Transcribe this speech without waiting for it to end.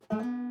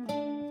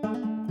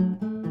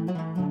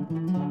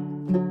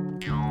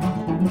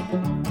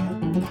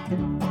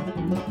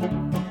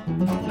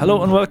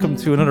Hello and welcome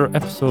to another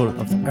episode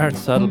of the Art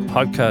Saddle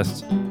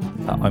podcast.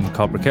 I'm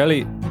Copper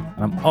Kelly, and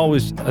I'm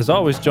always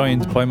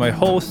joined by my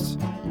host,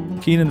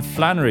 Keenan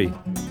Flannery.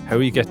 How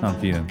are you getting on,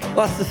 Keenan?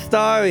 What's the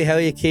story? How are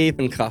you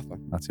keeping, Copper?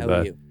 Not too How bad.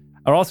 are you?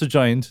 I'm also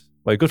joined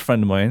by a good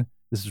friend of mine.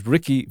 This is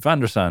Ricky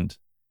Vandersand.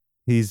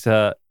 He's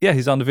on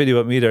the video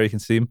with me there. You can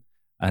see him,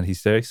 and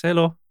he's there. Say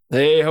hello.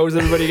 Hey, how's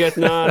everybody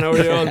getting on? How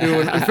are you all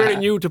doing? I'm fairly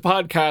new to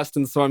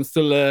podcasting, so I'm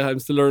still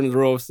learning the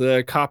ropes.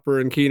 Copper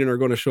and Keenan are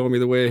going to show me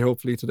the way,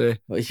 hopefully today.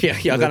 Well, yeah,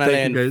 you're going to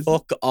learn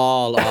fuck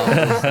all of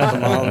us at the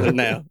moment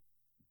now.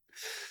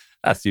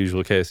 That's the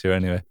usual case here,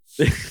 anyway.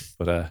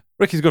 But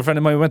Ricky's a good friend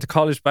of mine. We went to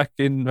college back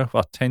in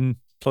 10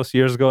 plus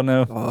years ago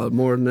now. Oh,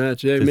 more than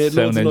that, yeah. Did Made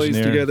loads of noise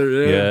engineering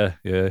together,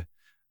 yeah.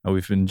 And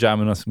we've been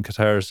jamming on some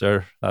guitars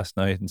there last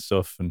night and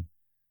stuff. And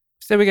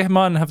instead we get him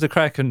on and have the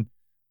crack. And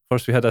of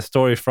course, we had that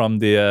story from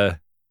the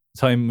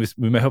time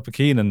we met up with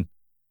Keenan,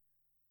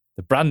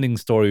 the branding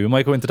story. We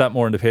might go into that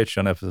more in the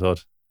Patreon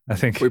episode, I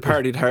think. We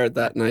partied hard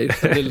that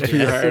night. A little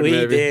too hard, we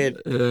maybe. did.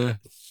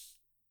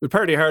 We'll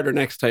party harder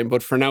next time,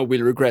 but for now,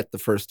 we'll regret the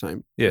first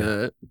time.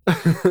 Yeah.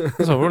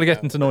 So we're only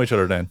getting to know each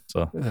other then.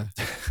 So,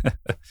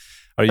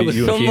 are It was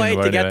you some and way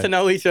Keenan, to get to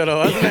know each other,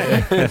 wasn't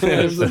it?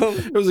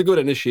 It was a good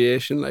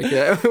initiation.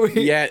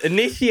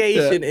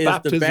 Initiation is the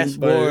Baptism best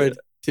by- word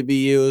to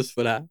be used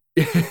for that.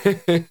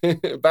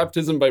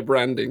 Baptism by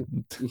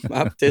branding.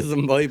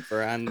 Baptism by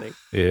branding.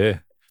 Yeah.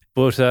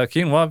 But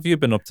Keenan, what have you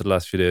been up to the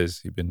last few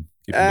days? You've been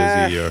keeping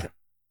busy or?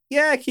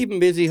 Yeah, keeping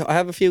busy. I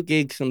have a few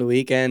gigs on the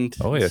weekend.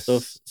 Oh, and yes.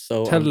 Stuff,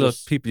 so Tell the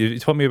people, you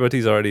told me about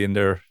these already, and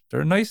they're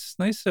a nice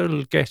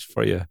little get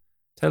for you.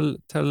 Tell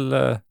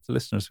the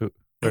listeners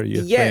where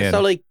you playing.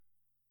 So like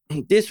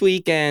this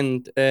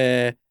weekend,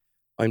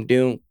 I'm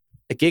doing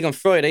a gig on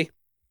Friday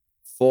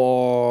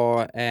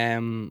for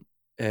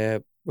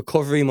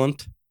Recovery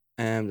Month.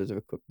 There's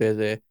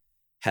a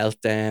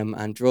health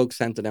and drug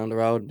centre down the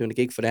road. I'm doing a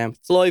gig for them.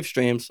 It's live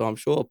stream, so I'm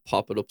sure I'll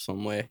pop it up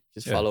somewhere.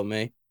 Just follow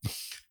me.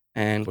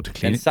 And But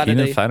then Saturday,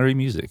 Keenan Flannery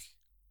music.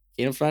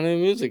 Keenan Flannery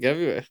music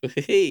everywhere.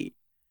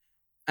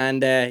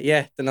 And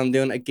then I'm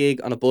doing a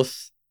gig on a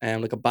bus,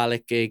 like a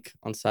ballet gig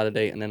on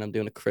Saturday, and then I'm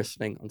doing a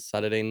christening on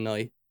Saturday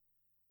night,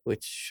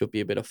 which should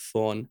be a bit of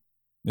fun.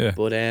 Yeah.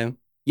 But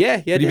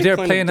But they're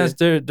playing as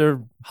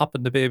they're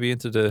hopping the baby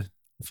into the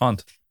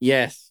font.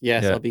 Yes,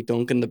 Yeah. I'll be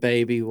dunking the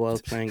baby while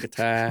playing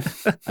guitar,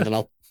 and then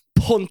I'll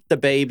punt the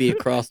baby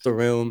across the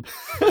room.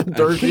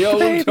 Dirty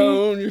old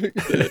tone.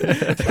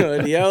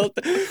 Dirty old.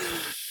 Do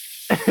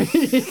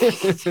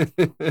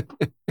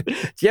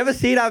you ever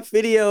see that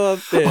video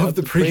of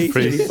the priest?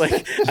 He's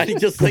like, and he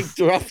just like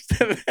drops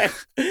the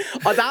baby.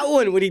 Oh, that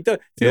one when he does.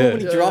 When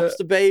he drops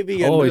the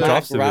baby and he the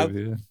drops the grab.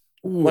 baby. Yeah.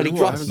 Well, he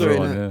drops her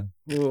in it.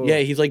 Whoa. Yeah,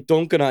 he's like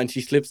dunking her and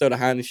she slips out of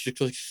hand and she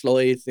just like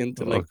slides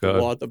into the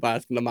God. water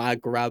bath and the man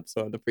grabs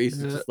her and the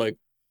priest is just like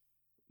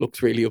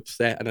looks really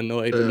upset and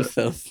annoyed with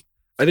himself.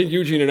 I think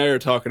Eugene and I are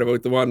talking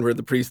about the one where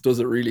the priest does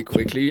it really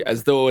quickly,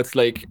 as though it's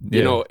like,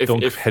 you know,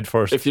 if head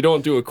first. if you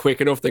don't do it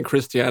quick enough, then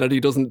Christianity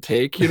doesn't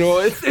take. You know,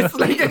 it's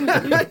like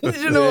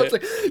it's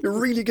like you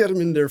really get them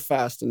in there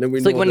fast, and then we.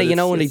 It's like when they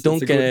when they it's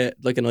dunk a good-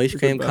 like an ice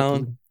cream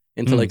baptism. cone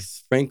into like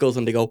sprinkles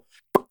and they go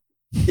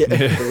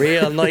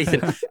real nice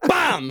and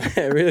bam,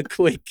 real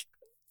quick.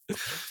 But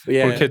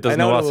yeah, Poor kid doesn't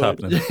know what's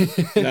happening.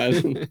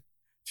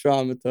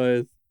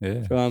 Traumatized. Yeah.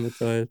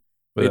 Traumatized.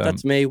 But,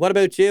 That's me. What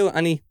about you?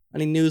 Any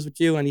news with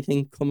you?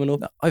 Anything coming up?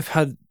 I've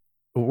had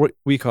a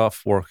week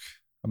off work.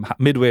 I'm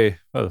midway.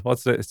 Well,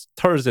 it's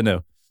Thursday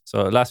now.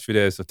 So the last few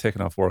days I've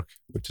taken off work,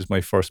 which is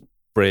my first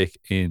break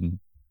in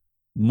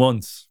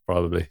months,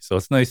 probably. So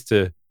it's nice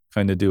to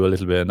kind of do a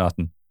little bit of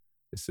nothing.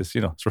 It's just,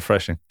 it's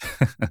refreshing.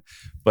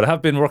 But I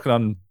have been working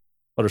on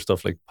other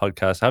stuff like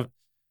podcasts.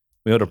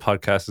 My other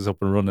podcast is up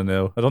and running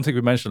now. I don't think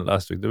we mentioned it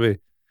last week, did we?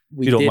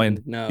 You don't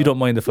mind? No. You don't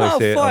mind if I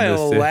say it on fire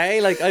this?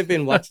 away. Like I've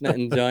been watching it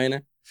and enjoying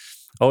it.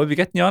 Oh, we'll be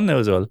getting you on now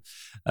as well.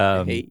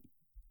 Hey.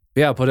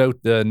 Yeah, I put out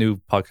the new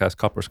podcast,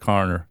 Copper's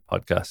Corner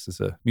podcast. It's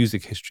a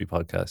music history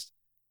podcast.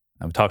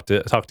 And we talked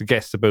to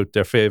guests about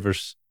their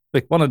favourites,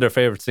 like one of their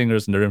favourite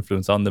singers and their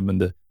influence on them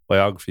and the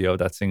biography of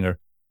that singer.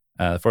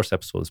 The first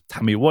episode was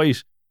Tammy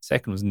White.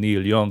 Second was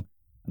Neil Young.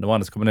 And the one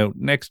that's coming out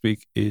next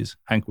week is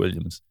Hank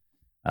Williams.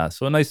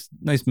 So a nice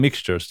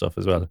mixture of stuff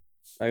as well.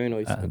 Very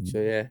nice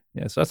picture, yeah.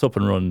 Yeah, so that's up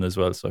and running as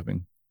well. So I've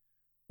been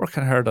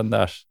working hard on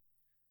that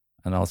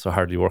and also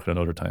hardly working on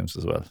other times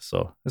as well.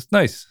 So it's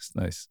nice.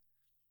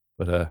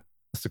 But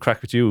what's the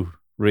crack with you,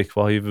 Rick?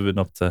 What have you been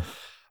up to?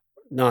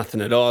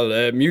 Nothing at all.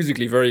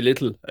 Musically, very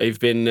little. I've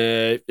been.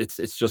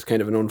 It's just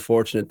kind of an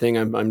unfortunate thing.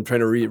 I'm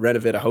trying to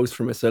renovate a house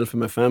for myself and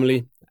my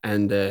family,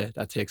 and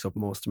that takes up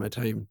most of my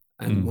time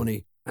and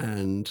money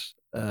and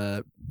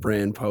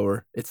brain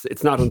power.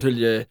 It's not until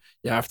you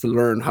have to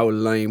learn how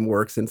lime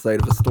works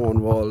inside of a stone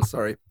wall.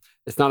 Sorry,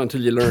 it's not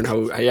until you learn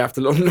how you have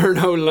to learn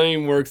how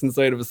lime works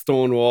inside of a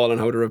stone wall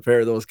and how to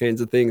repair those kinds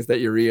of things that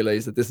you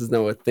realize that this is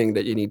now a thing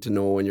that you need to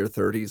know in your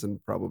 30s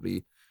and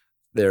probably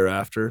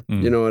thereafter.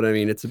 You know what I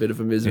mean? It's a bit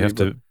of a misery. You have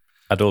to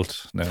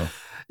adult now.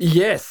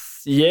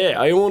 Yes. Yeah.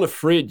 I own a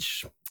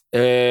fridge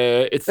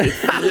it's the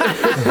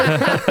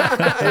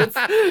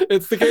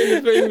kind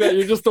of thing that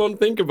you just don't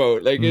think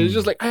about. Like it's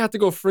just like I have to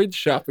go fridge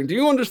shopping. Do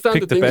you understand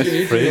Pick the the things best you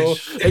need fridge. to know?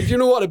 Like, do you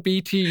know what a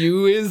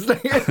BTU is?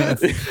 Like,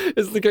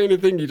 it's the kind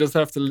of thing you just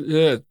have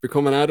to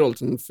become an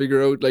adult and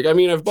figure out. Like, I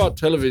mean, I've bought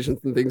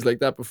televisions and things like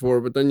that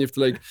before, but then you have to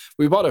like.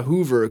 We bought a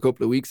Hoover a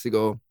couple of weeks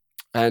ago.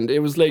 And it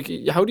was like,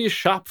 how do you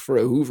shop for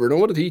a Hoover? No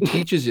one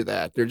teaches you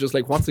that. They're just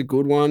like, what's a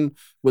good one?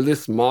 Will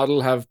this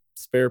model have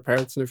spare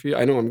parts in a few?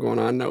 I know I'm going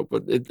on now,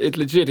 but it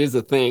legit is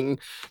a thing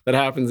that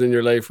happens in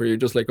your life where you're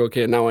just like,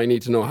 okay, now I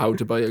need to know how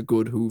to buy a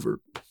good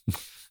Hoover.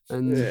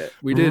 And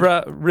we did.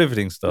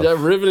 Riveting stuff. Yeah,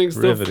 riveting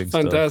stuff.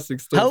 Fantastic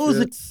stuff. How is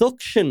it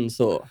suction,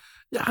 so?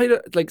 Yeah,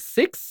 like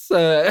 6.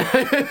 Yeah.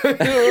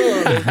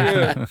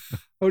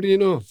 How do you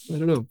know? I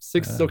don't know.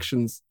 6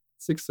 suctions.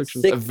 6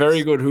 suctions. 6. A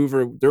very good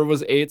Hoover. There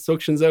was 8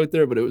 suctions out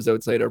there, but it was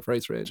outside our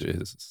price range.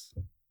 Jesus.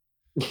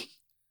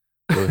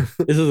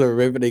 This is a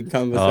riveting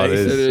conversation.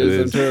 It is.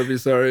 I'm terribly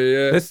sorry.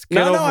 Yeah.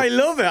 I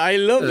love it. I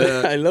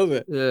love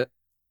it. Yeah.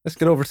 Let's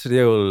get over to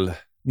the old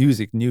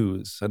music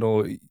news. I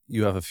know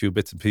you have a few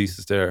bits and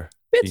pieces there.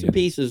 Bits and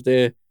pieces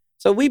there.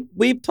 So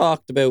we've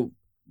talked about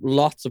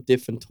lots of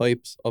different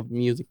types of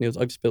music news.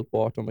 I've spilled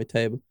water on my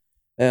table.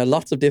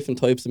 Lots of different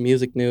types of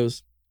music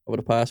news over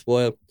the past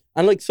while.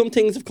 And like some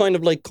things have kind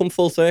of like come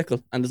full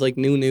circle and there's like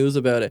new news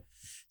about it.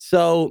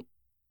 So,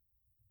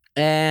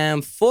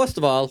 first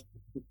of all,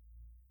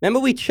 remember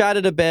we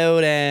chatted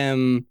about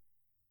the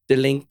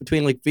link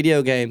between like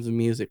video games and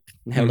music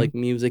and how like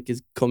music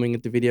is coming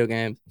into video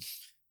games.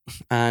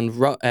 And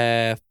what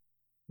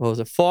was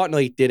it?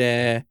 Fortnite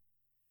did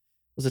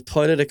was it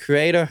Tyler the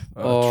Creator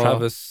or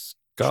Travis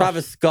Scott?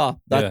 Travis Scott,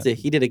 that's it.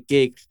 He did a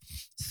gig.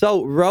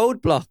 So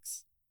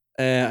Roadblocks,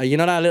 you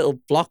know that little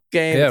block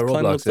game? Yeah, It kinda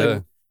Roblox, looks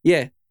like-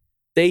 yeah.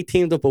 They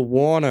teamed up with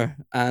Warner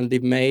and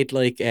they've made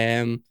like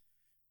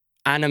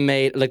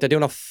animate, like they're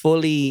doing a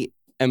fully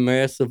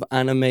immersive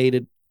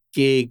animated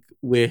gig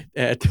with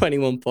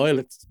 21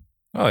 Pilots.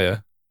 Oh yeah.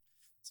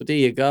 So there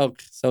you go.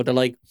 So they're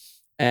like,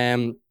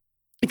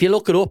 if you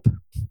look it up,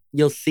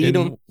 you'll see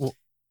them.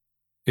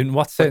 In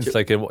what sense?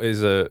 Like it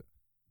is a.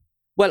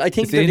 Well, I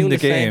think it's they're in doing the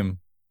the same. game.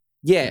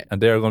 Yeah,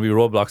 And they're going to be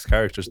Roblox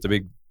characters, the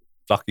big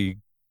blocky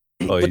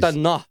guys. but they're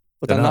not.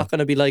 But they're not going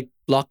to be like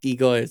blocky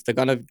guys.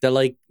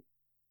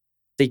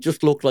 They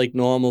just look like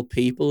normal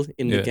people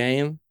in the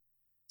game.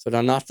 So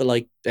they're not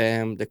the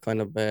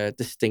kind of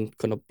distinct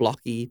kind of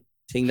blocky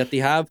thing that they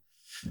have.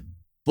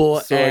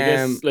 But so I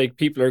guess like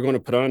people are going to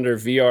put on their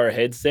VR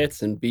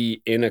headsets and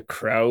be in a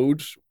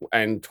crowd,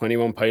 and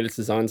 21 Pilots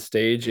is on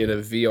stage in a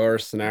VR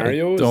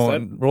scenario.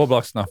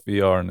 Roblox not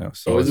VR now,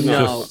 so it's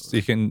just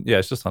you can. Yeah,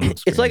 it's just on the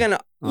screen. It's like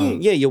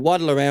you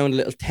waddle around a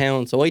little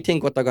town. So I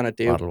think what they're going to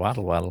do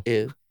waddle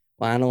is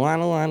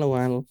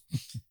waddle.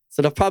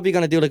 So they're probably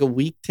going to do like a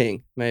week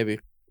thing, maybe,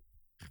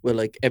 where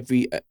like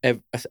every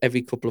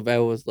couple of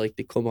hours, like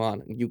they come on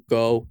and you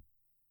go.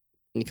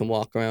 And you can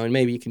walk around.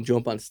 Maybe you can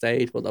jump on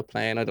stage while they're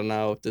playing. I don't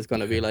know if there's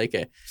going to be like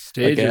a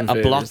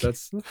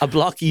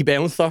blocky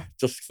bouncer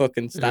just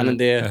fucking standing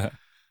there,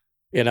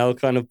 you know,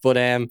 kind of. But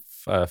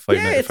Five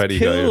Nights Freddy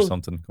guy or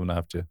something coming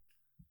after you.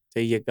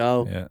 There you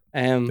go. Yeah.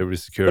 There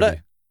was security.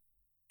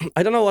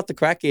 I don't know what the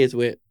crack is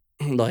with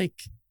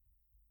like.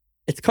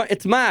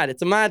 It's mad.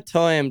 It's a mad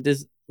time.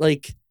 There's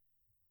like.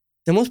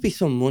 There must be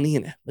some money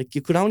in it. Like,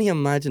 you could only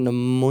imagine the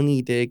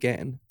money they're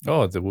getting.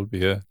 Oh, there would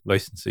be,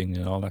 licensing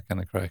and all that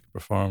kind of crack,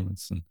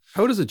 performance. And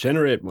how does it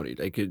generate money?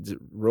 Like,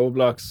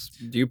 Roblox,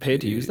 do you pay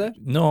to use that?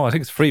 No, I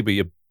think it's free, but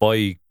you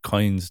buy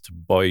coins to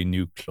buy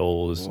new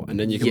clothes. And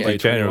then you can buy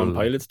 21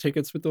 Pilots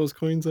tickets with those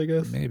coins, I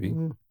guess? Maybe,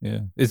 yeah.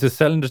 Is it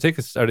selling the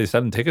tickets? Are they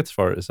selling tickets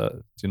for it? Is that,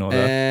 do you know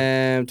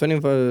that?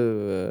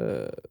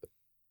 25...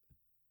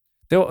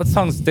 What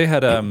songs? They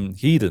had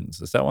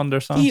Heathens. Is that one of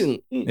their songs? Heathen.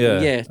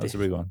 Yeah. That's a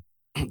big one.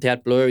 They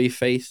had Blurry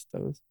Face.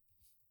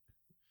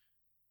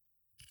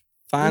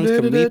 Fans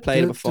can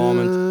replay the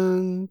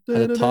performance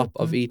at the top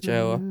of each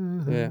hour.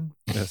 Yeah.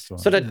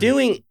 So they're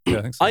doing. Yeah,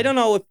 I think so. I don't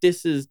know if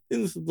this is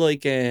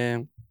like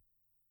they're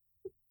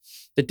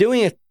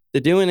doing it. They're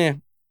doing it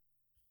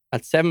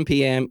at 7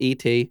 p.m.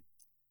 ET.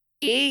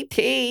 ET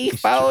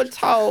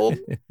photo.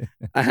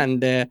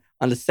 And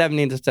on the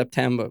 17th of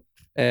September,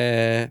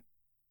 to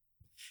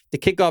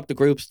kick off the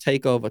group's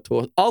takeover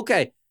tour.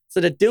 Okay,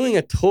 so they're doing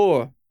a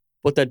tour,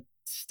 but they're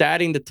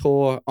starting the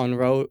tour on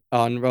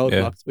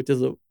Roadblocks, which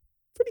is a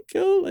pretty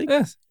cool. Like,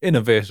 yes,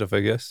 innovative,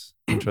 I guess.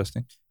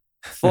 Interesting.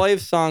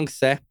 5-song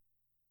set.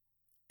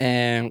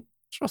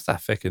 What's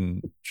that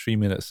fucking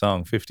 3-minute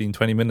song? 15,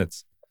 20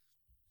 minutes.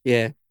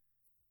 Yeah.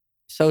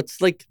 So it's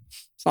like,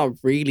 it's not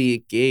really a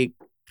gig,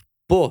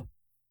 but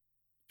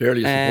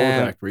barely a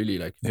support act, really.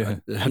 Like, it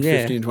had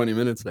 15, 20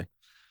 minutes. Like,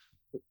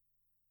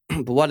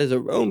 but what is it?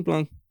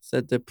 Roadblock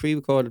said the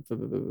pre-recorded.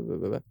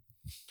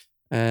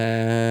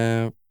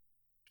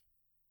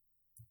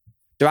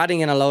 They're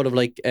adding in a load of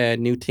like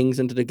new things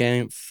into the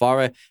game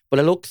for it, but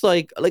it looks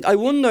like I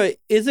wonder,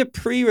 is it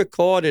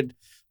pre-recorded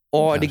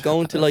or are they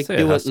going to like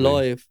do it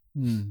live?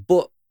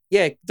 But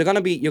yeah, you're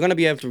gonna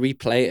be able to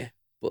replay it,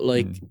 but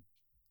like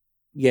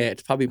Yeah,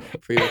 it's probably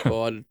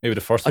pre-recorded. Maybe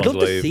the first I'd one's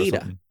love to live or see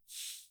that. something.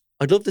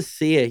 I'd love to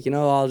see it. You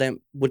know, all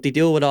them. What they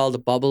do with all the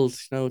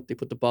bubbles? You know, they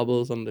put the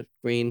bubbles on the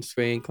green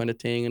screen kind of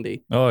thing, and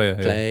they Oh yeah.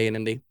 play, and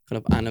then they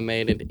kind of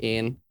animate it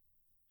in.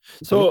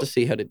 I'd So love to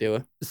see how they do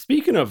it.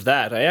 speaking of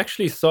that, I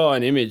actually saw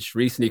an image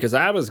recently because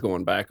ABBA's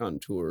going back on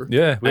tour.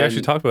 Yeah, we actually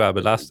And- talked about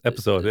it last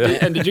episode. Yeah.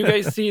 And did you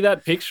guys see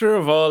that picture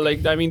of all,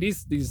 like, I mean,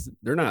 these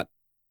they're not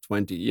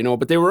 20, you know,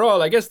 but they were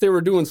all, I guess they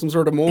were doing some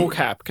sort of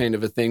mocap kind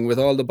of a thing with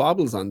all the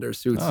bobbles on their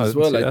suits Oh, I as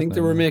didn't well. see I that think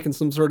they now. were making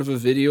some sort of a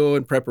video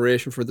in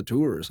preparation for the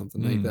tour or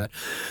something like that.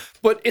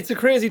 But it's a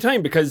crazy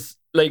time because,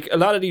 like, a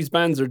lot of these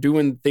bands are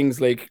doing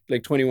things like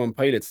 21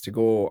 Pilots to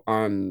go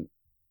on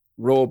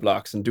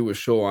Roblox and do a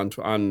show on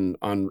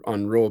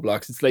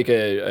Roblox. It's like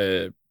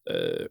a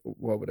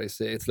what would I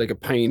say? It's like a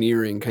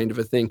pioneering kind of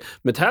a thing.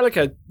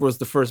 Metallica was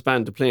the first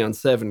band to play on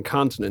 7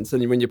 continents,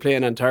 and when you play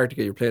in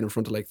Antarctica, you're playing in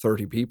front of like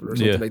 30 people or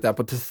something like that.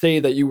 But to say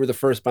that you were the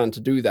first band to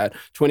do that,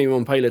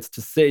 21 Pilots,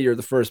 to say you're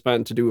the first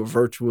band to do a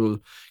virtual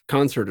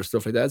concert or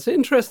stuff like that, it's an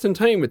interesting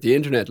time with the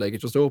internet. Like,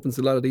 it just opens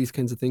a lot of these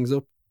kinds of things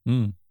up.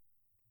 Mm,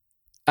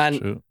 And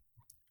true.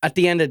 at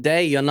the end of the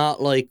day, you're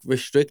not like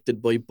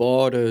restricted by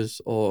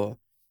borders or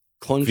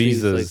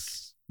countries. Like,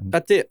 Visas, and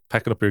that's it.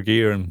 packing up your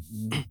gear and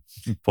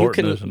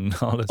importing can- it and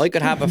all this. I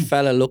could have a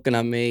fella looking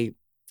at me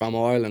from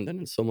Ireland and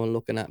then someone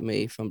looking at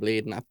me from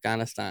bleeding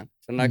Afghanistan.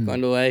 So that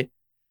kind of way.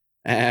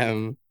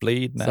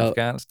 bleed in so-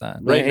 Afghanistan.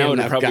 Right now, in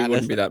there probably wouldn't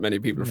Afghanistan. be that many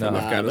people from No,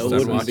 Nah, Afghanistan there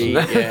wouldn't watching be.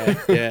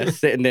 that. Yeah,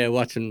 sitting there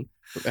watching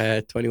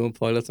 21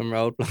 Pilots on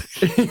Roadblock.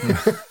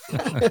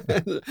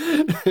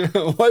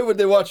 Why would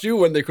they watch you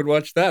when they could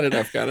watch that in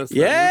Afghanistan?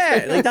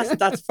 Yeah, like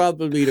that's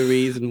probably the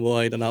reason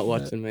why they're not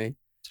watching me.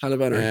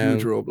 Taliban are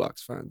huge Roblox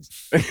fans.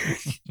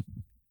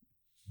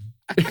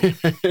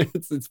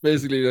 it's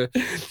basically the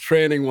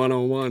training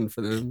 101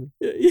 for them.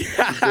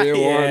 Yeah, Day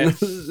yeah. one.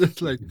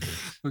 It's like,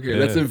 okay,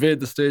 let's Yeah. invade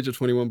the stage of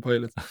 21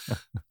 Pilots.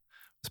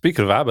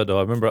 Speaking of ABBA, though,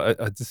 I remember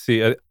I just see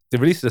they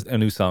released a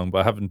new song, but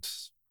I haven't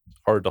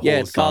heard the Yeah,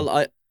 whole it's song.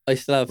 called I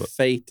Still Have But-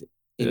 Faith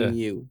in yeah.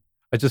 You.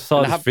 I just saw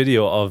and I this have-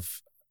 video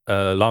of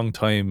a long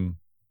time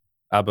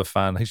ABBA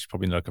fan. I think she's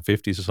probably in like her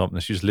 50s or something.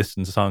 And she was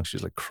listening to the song. She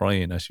was like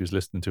crying as she was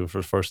listening to it for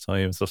the first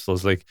time and stuff. So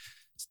it's like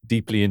it's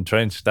deeply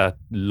entrenched, that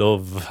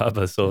love of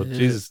ABBA. So Yeah.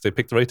 Jesus, they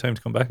picked the right time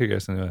to come back, I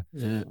guess. Anyway,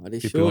 Yeah. Oh, they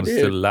people sure want to did.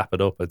 still lap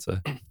it up, I'd say.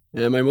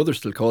 Yeah, my mother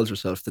still calls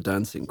herself the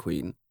dancing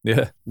queen.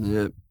 Yeah.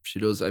 Yeah, she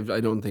does. I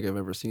don't think I've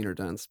ever seen her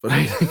dance, but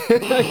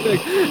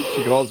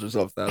she calls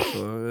herself that.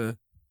 So,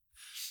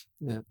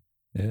 Yeah.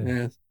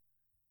 Yeah.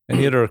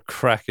 Any other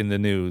crack in the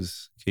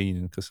news,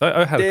 Keenan? Because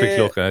I had a quick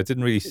The- look and I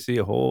didn't really see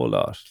a whole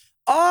lot.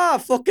 Oh,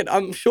 fuck it.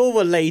 I'm sure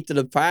we're late to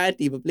the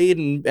party, but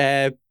bleeding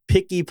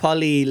Picky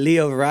Polly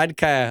Leo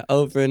Radcar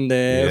over in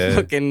the Yeah.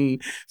 fucking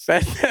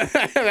festival.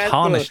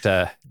 Tarnished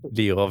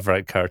Leo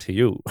Varadkar to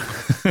you.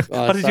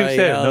 What did sorry, you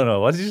say? yeah. No.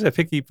 What did you say?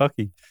 Picky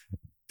Pucky.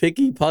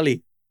 Picky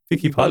Polly.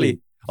 Picky Polly.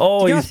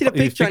 Oh, Did you he's, not see the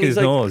he's picture and picking he's his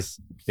like- nose.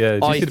 Yeah,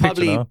 did Oh, you see he's the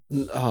picture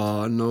probably- now?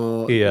 oh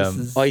no, He, this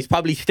is, Oh, he's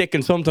probably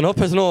sticking something up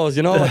his nose,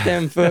 you know, at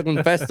them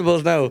fucking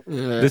festivals now.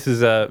 yeah. This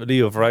is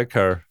Leo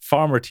Varadkar,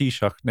 former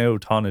Taoiseach, now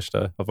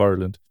Taoiseach of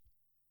Ireland.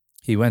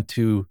 He went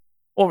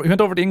over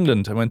to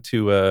England and went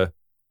to a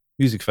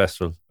music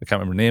festival. I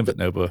can't remember the name of it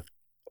now, but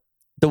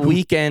The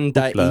weekend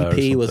that Hoopla or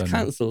EP was something.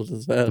 cancelled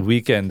as the well.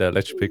 weekend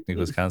Electric Picnic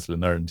was cancelled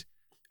in Ireland.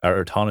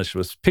 Our Taoiseach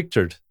was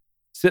pictured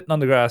sitting on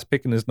the grass,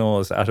 picking his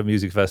nose at a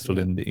music festival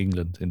in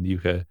England, in the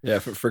UK. Yeah,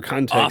 for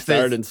context, Office.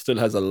 Ireland still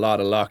has a lot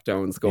of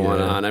lockdowns going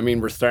Yeah. on. I mean,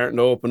 we're starting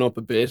to open up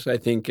a bit. I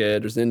think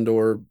there's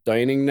indoor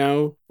dining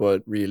now,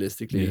 but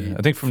realistically, Yeah.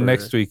 I think from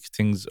next week,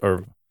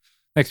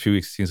 next few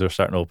weeks, things are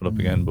starting to open up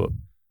again. But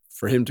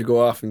for him to go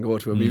off and go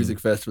to a Mm. music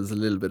festival is a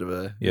little bit of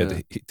a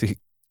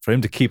for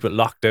him to keep it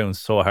locked down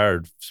so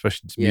hard,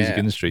 especially the music Yeah.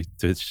 industry,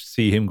 to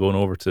see him going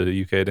over to the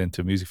UK then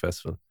to a music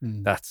festival,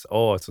 Mm.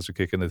 it's such a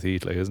kick in the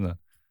teeth, like, isn't it?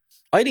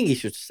 I think he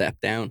should step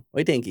down.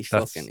 I think he's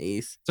That's- fucking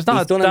ease. There's not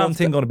He's a done damn enough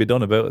thing to- going to be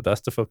done about it.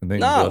 That's the fucking thing.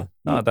 No. as well.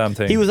 Not a damn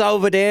thing. He was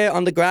over there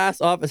on the grass,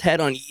 off his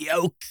head on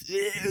yokes,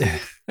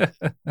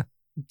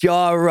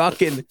 jaw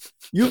rocking.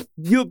 You,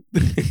 you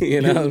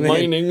know what I mean?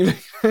 mining.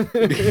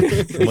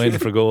 mining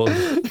for gold.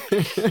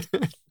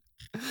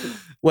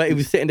 Well, he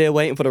was sitting there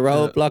waiting for the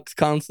Roadblocks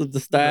concert to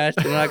start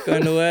and that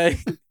kind of way.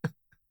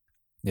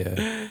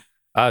 Yeah.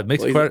 It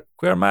makes Well, queer,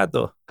 queer mad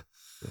though.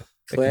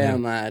 Queer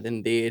mad,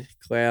 indeed.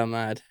 Queer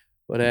mad.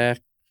 But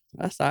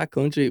that's our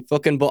country.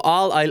 Fucking, but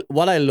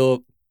what I love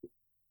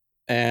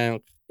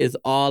is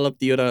all of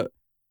the other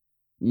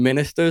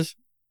ministers.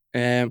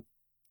 There's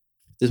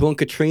one,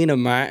 Katrina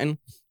Martin.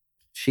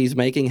 She's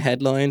making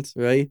headlines,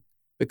 right?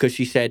 Because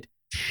she said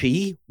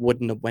she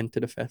wouldn't have went to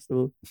the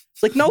festival.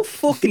 It's like, no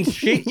fucking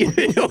shit. You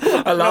know?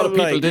 A lot of I'm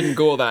people like, didn't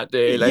go that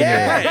day. Like,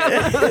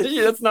 Yeah.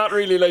 that's not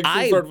really like some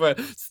I- sort of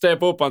a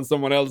step up on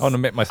someone else. I want to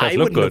make myself I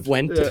look wouldn't good. have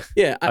went. Yeah.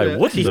 Yeah, I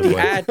wouldn't she's have the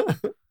went.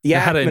 the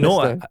Had I art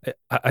known, minister.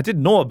 I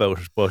didn't know about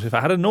it, but if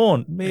I had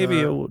known, maybe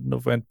I Yeah. wouldn't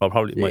have went. But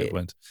probably might have Yeah.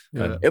 went.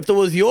 Yeah. If there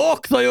was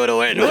Yorks, I would have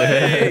went.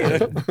 Hey!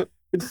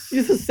 But she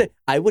just said,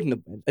 I wouldn't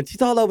have went. And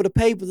she's all over the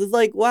papers. It's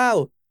like,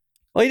 wow,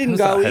 I didn't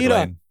How's go that either.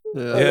 headline?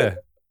 Yeah.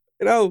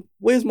 You know,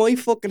 where's my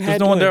fucking There's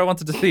head? no one there I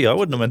wanted to see. I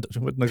wouldn't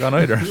have gone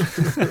either.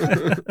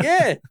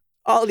 Yeah.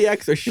 All the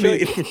extra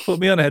shit. Put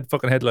me on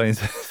fucking headlines.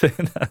 Here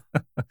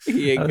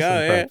you go,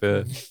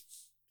 yeah.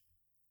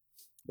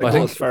 I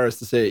think as far as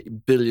to say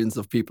billions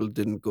of people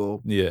didn't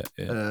go. Yeah.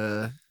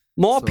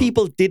 More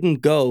people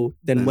didn't go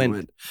than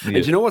went. Yeah.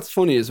 And you know what's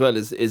funny as well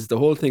is the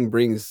whole thing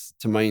brings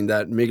to mind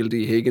that Miguel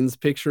D. Higgins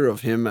picture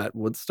of him at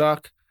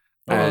Woodstock.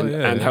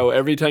 And how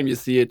every time you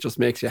see it just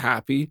makes you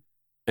happy.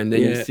 And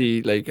then you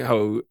see like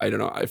how, I don't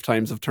know, if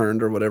times have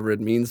turned or whatever it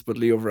means, but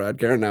Leo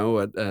Varadkar now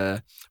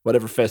at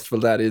whatever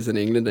festival that is in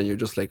England, and you're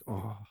just like,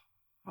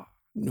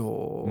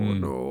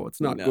 no,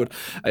 it's not good.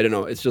 I don't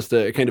know. It's just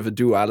a kind of a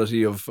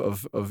duality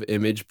of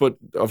image. But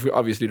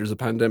obviously there's a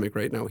pandemic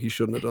right now. He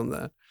shouldn't have done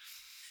that.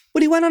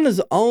 But he went on his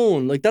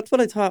own. Like, that's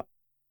what I thought.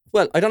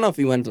 Well, I don't know if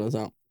he went on his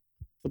own.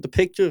 But the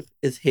picture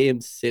is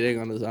him sitting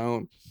on his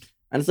own.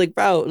 And it's like,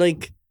 bro,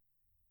 like,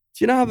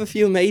 do you not have a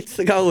few mates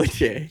to go with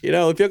you? You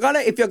know, if you're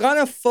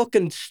gonna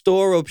fucking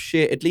store up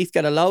shit, at least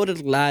get a load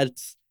of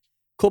lads,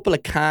 couple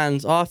of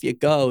cans, off you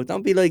go.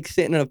 Don't be like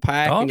sitting in a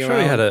park. I'm sure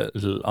he had a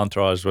little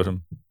entourage with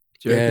him.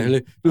 Yeah,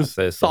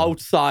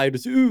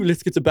 outside. Ooh,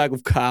 let's get a bag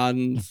of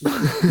cans.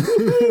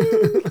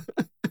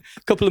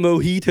 Couple of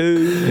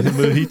mojitos.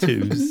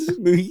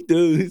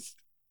 Mojitos.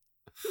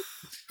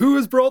 Who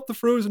has brought the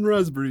frozen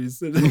raspberries?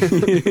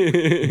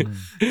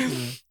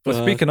 But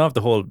speaking of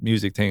the whole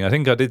music thing, I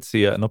think I did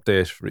see an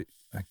update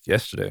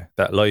yesterday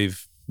that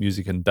live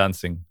music and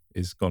dancing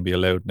is going to be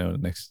allowed now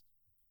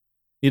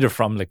either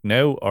from like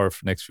now or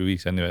for next few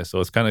weeks anyway.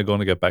 So it's kind of going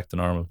to get back to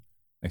normal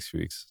next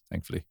few weeks,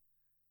 thankfully.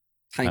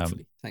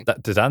 Thankfully.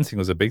 The dancing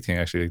was a big thing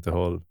actually, like the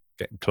whole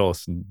getting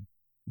close and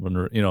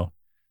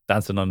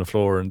dancing on the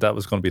floor, and that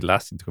was going to be the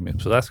last thing to come in.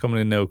 So that's coming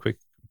in now quick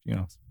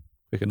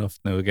enough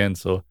now again.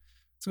 So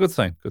it's a good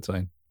sign.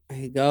 There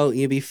you go.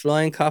 You'll be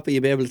flying copper.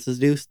 You'll be able to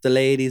seduce the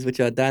ladies with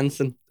your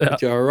dancing,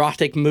 with your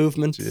erotic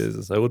movements.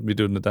 Jesus, I wouldn't be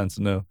doing the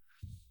dancing now.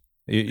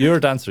 You're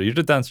a dancer. You're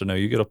the dancer now.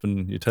 You get up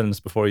and you're telling us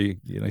before you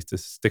like to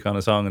stick on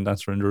a song and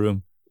dance around the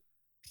room.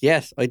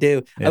 Yes, I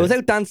do. Yeah. I was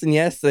out dancing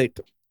yesterday.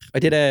 I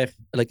did a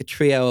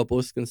 3-hour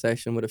busking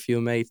session with a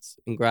few mates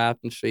in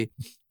Grafton Street,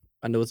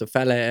 and there was a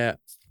fella,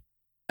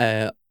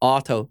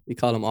 Otto. We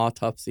call him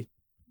Autopsy,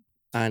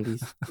 and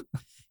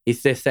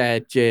he's this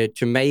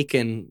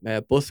Jamaican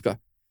busker,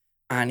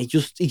 and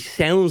he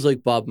sounds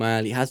like Bob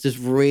Marley. He has this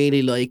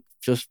really like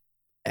just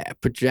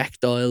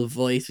projectile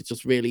voice. It's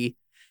just really,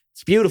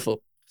 it's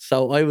beautiful.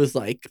 So I was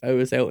out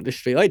in the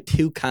street. I had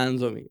 2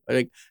 cans on me,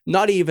 like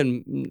not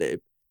even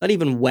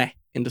wet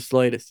in the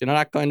slightest,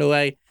 that kind of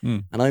way.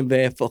 And I'm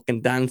there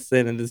fucking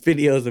dancing, and there's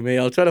videos of me.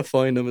 I'll try to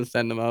find them and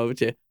send them over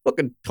to you.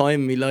 Fucking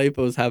time me life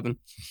I was having.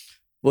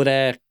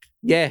 But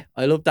yeah,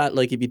 I love that.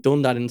 Like, if you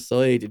done that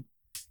inside,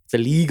 it's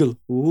illegal.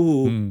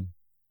 Ooh,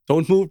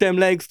 don't move them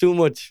legs too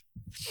much.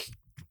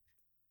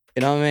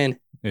 You know what I mean?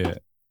 Yeah.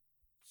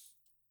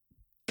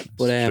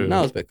 But no, it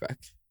was a bit crack,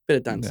 bit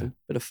of dancing,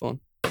 bit of fun.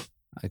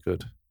 I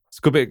could. It's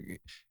a good bit.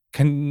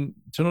 Do you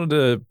know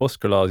the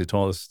busker laws you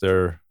told us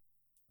there?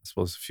 I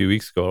suppose a few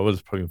weeks ago, or was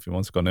it probably a few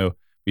months ago now,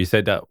 you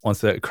said that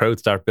once the crowd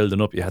start building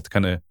up, you had to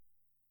kind of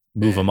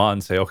move them on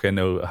and say, okay,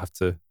 now I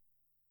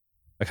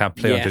can't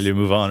play until you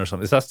move on or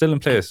something. Is that still in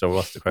place, or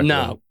what's the crack?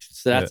 No,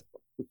 so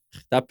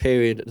that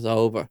period is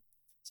over.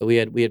 So we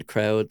had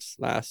crowds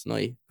last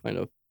night, kind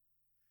of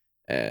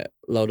a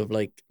lot of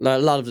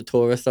the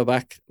tourists are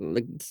back.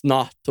 Like, it's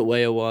not the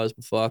way it was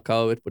before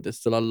COVID, but there's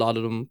still a lot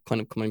of them kind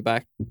of coming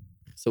back.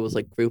 So it was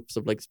like groups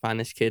of like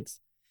Spanish kids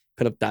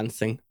kind of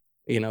dancing,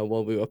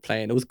 while we were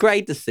playing. It was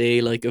great to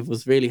see. Like, it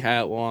was really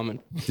heartwarming.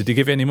 Did they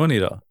give you any money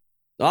though?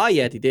 Oh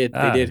yeah, they did.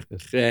 They did.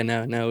 Good.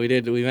 Yeah, no, we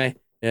did. We made.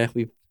 Yeah,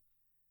 we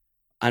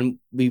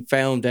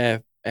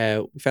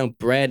found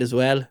bread as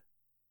well.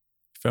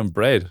 Found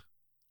bread.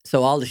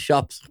 So all the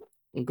shops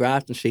in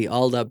Grafton Street,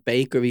 all that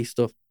bakery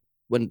stuff,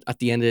 when at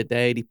the end of the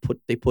day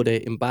they put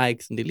it in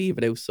bags and they leave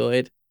it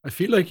outside. I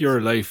feel like your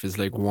life is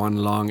like one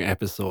long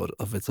episode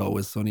of It's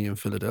Always Sunny in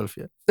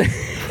Philadelphia.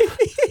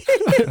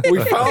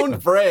 We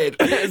found bread.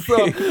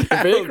 So the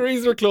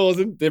bakeries were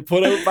closing. They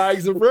put out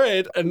bags of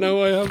bread, and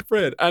now I have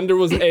bread. And there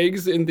was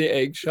eggs in the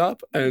egg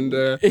shop, and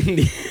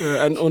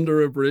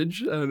under a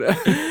bridge. And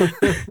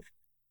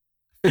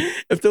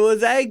if there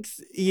was eggs,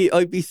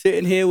 I'd be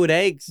sitting here with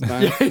eggs,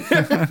 man.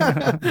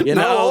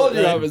 All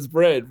you have is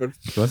bread, but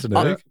what's an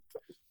egg?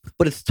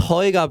 But it's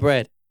tiger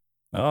bread.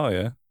 Oh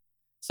yeah.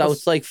 So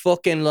it's like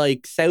fucking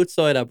like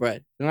Southsider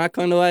bread, that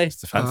kind of way. It's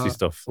the fancy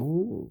stuff.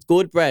 It's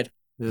good bread.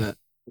 Yeah.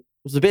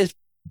 It was a bit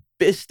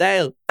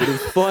stale, but it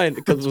was fine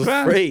because it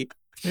was free.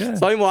 Yeah.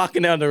 So I'm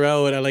walking down the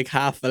road at like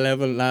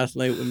 11:30 last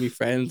night with my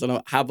friends, and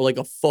I have like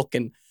a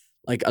fucking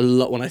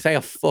when I say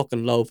a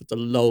fucking loaf, it's a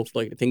loaf.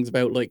 Like, the thing's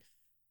about like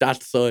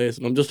that size,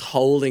 and I'm just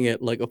holding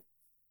it like a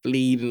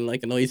bleeding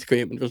like an ice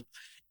cream and just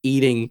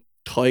eating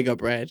tiger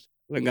bread.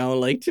 And I'm going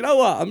like, do you know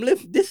what? I'm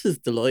living. This is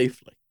the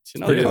life. Like, do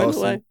you know, pretty kind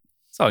awesome. of way.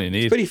 That's all you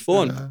need. It's pretty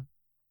fun.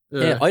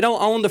 Yeah, I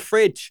don't own the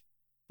fridge,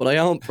 but I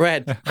own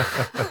bread.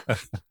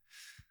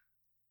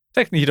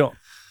 Technically, you don't.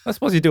 I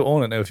suppose you do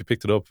own it now if you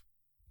picked it up.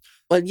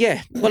 Well,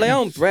 yeah. Well, I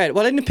own bread.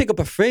 Well, I didn't pick up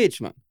a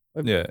fridge, man.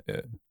 Yeah.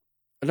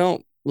 I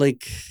don't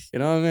like, you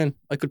know what I mean?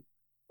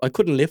 I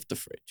couldn't lift the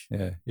fridge.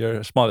 Yeah. You're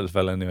a small little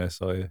fella anyway,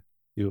 so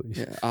you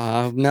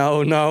Yeah.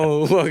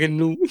 No.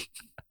 Fucking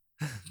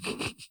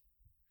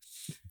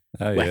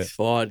West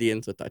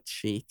Fordians with that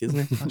cheek,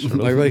 isn't it?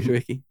 Am I right,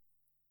 Ricky?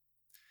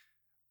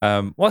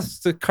 What's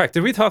the crack?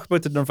 Did we talk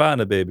about the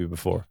Nirvana baby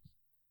before?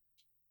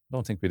 I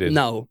don't think we did.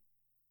 No.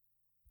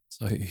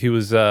 So he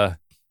was the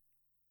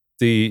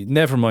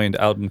Nevermind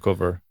album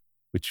cover,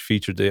 which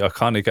featured the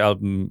iconic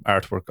album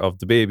artwork of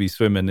the baby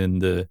swimming in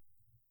the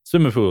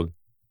swimming pool,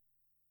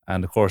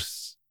 and of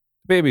course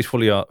the baby's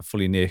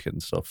fully naked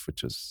and stuff,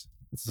 which is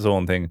it's his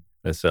own thing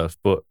in itself.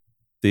 But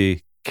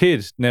the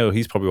kid now,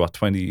 he's probably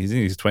 20. He's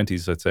in his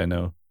 20s, I'd say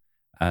now,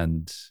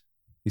 and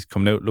he's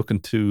coming out looking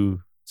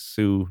to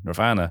sue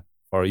Nirvana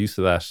for use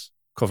of that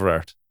cover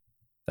art.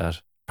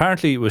 That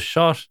apparently it was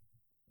shot,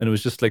 and it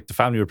was just like the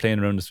family were playing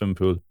around the swimming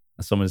pool,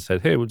 and someone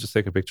said, "Hey, we'll just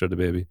take a picture of the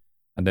baby,"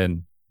 and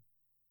then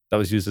that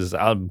was used as an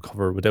album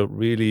cover without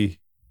really.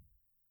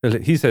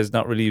 He says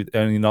not really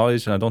any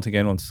knowledge, and I don't think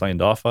anyone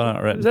signed off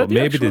on it. Is that but the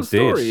maybe actual they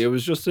story? did. It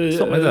was just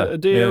Something like that. a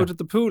day Yeah. out at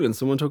the pool, and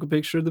someone took a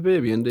picture of the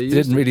baby, and they They used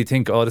didn't it. really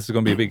think, this is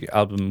going to be a big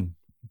album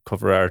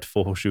cover art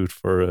photo shoot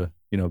for a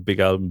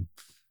big album.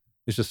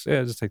 It's just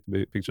just take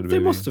the picture of the They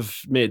baby. must have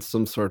made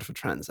some sort of a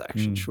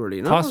transaction,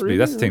 surely. Not Possibly. really,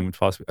 That's the thing.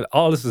 Possibly.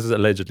 All this is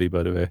allegedly,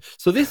 by the way.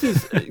 So this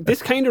is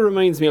this kind of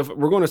reminds me of.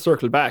 We're going to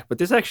circle back, but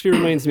this actually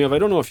reminds me of. I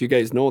don't know if you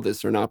guys know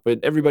this or not, but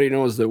everybody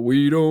knows that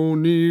we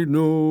don't need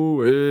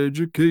no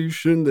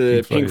education.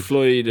 The Pink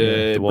Floyd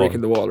The Wall.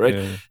 Breaking the Wall, right?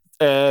 Yeah.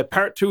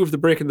 Part 2 of the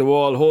Breaking the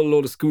Wall, a whole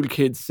load of school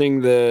kids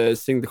sing the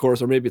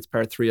chorus, or maybe it's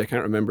part 3. I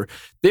can't remember.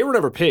 They were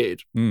never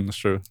paid. That's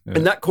true. Yeah.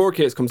 And that court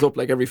case comes up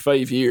like every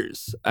 5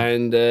 years.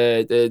 And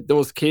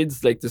those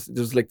kids, like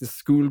there's like this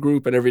school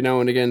group, and every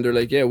now and again they're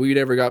like, yeah, we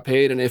never got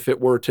paid. And if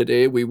it were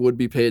today, we would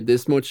be paid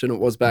this much. And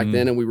it was back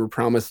then. And we were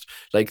promised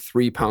like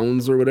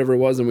 £3 or whatever it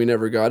was, and we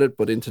never got it.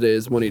 But in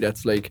today's money,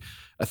 that's like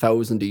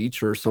 1,000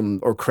 each or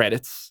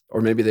credits,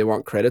 or maybe they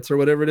want credits or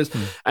whatever it is.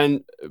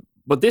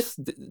 But this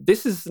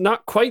is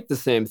not quite the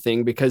same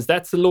thing, because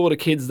that's a load of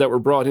kids that were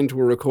brought into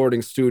a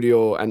recording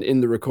studio, and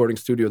in the recording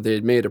studio they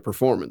had made a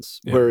performance.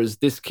 Yeah. Whereas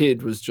this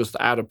kid was just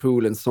at a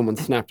pool and someone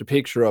snapped a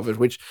picture of it,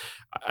 which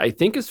I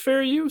think is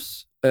fair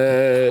use.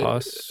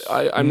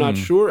 I'm not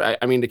sure.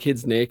 I mean, the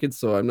kid's naked,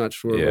 so I'm not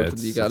sure about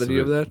the legality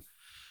of that.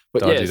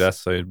 But dodgy that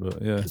side,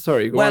 but yeah.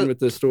 Sorry, go on with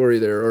the story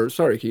there. Or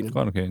sorry, Keenan.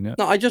 Go on, Keenan, yeah.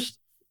 No,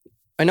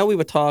 I know we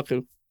were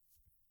talking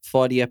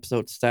before the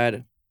episode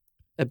started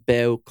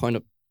about kind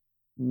of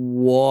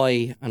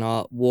why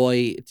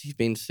he's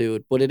being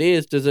sued, but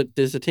there's a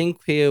thing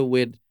here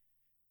with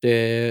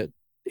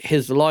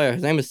his lawyer.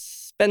 His name is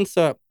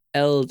Spencer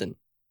Eldon,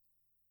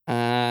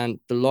 and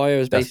the lawyer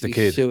is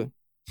basically suing.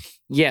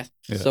 Yeah.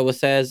 So it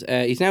says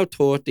he's now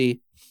 30.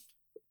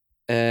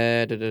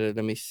 Let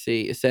me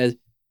see. It says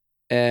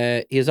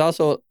he is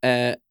also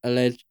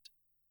alleged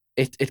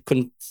it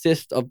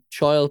consists of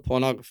child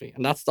pornography,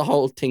 and that's the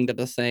whole thing that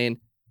they're saying.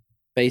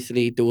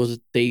 Basically,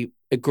 they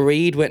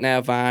agreed with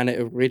Nirvana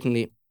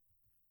originally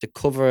to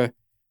cover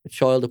a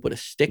child up with a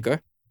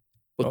sticker,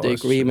 but the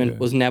agreement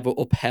was never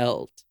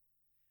upheld.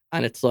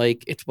 And it's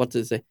like, it's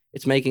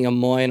making a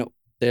minor.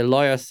 The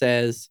lawyer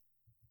says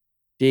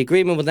the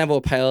agreement was never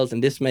upheld,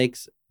 and this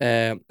makes,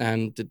 and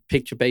the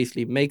picture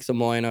basically makes a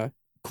minor,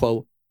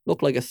 quote,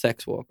 look like a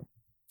sex worker.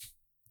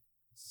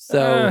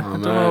 So I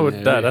don't know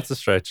about that. That's a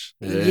stretch.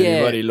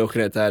 Anybody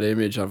looking at that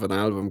image of an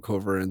album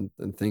cover and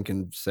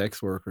thinking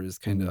sex worker is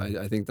kind of,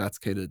 I think that's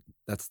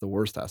the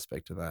worst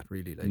aspect of that,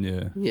 really. Like.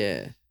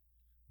 Yeah.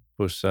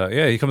 But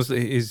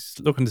he's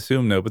looking to sue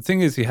him now. But the thing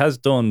is, he has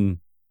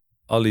done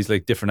all these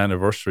like different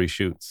anniversary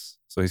shoots,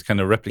 so he's kind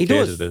of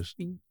replicated it.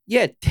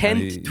 Yeah,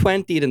 10,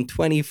 20, and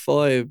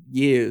 25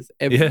 years.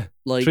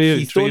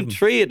 He's done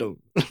 3 of them.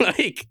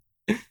 Like.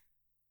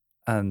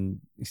 And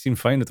he seemed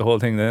fine with the whole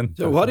thing then.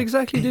 So what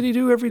exactly did he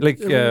do he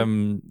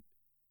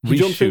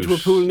jumps into a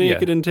pool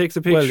naked and takes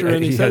a picture,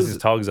 and he has his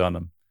togs on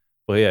him.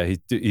 But yeah, he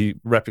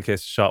replicates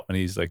the shot when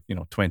he's like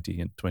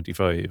 20 and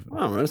 25.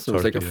 Oh, that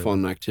sounds like a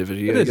fun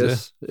activity, I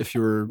guess. If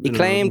you were, he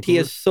claimed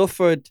he's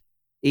suffered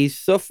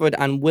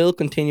and will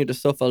continue to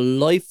suffer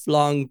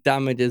lifelong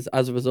damages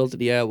as a result of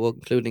the artwork,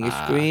 including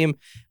extreme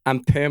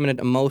and permanent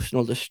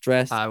emotional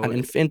distress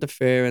and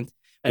interference.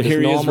 And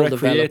here he is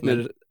recreating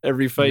it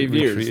every 5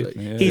 years.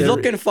 He's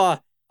looking for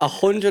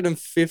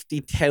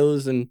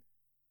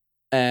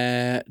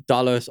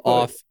 $150,000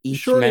 off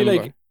each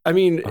member.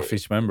 Off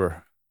each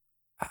member.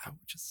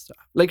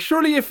 Like,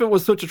 surely if it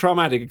was such a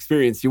traumatic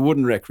experience, you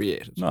wouldn't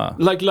recreate it. No.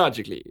 Like,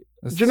 logically.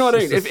 Do you know what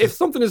I mean? If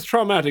something is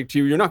traumatic to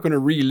you, you're not going to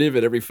relive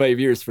it every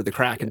 5 years for the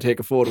crack and take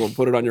a photo and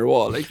put it on your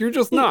wall. Like, you're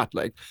just not.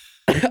 Like.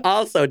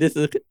 Also, this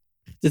is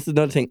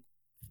another thing.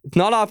 It's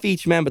not off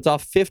each member. It's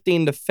off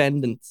 15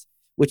 defendants,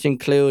 which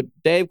include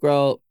Dave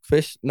Grohl,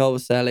 Chris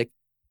Novoselic,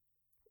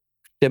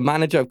 the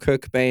manager of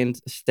Kurt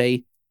Cobain's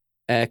estate,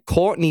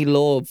 Courtney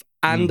Love,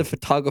 and the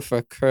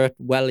photographer Kurt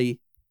Welly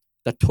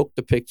that took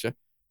the picture.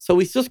 So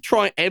he's just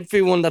trying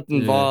everyone that's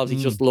involved. Yeah.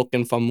 He's just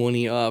looking for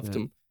money off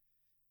them.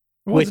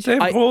 What did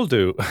Dave Grohl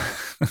do?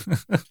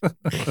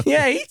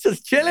 Yeah, he's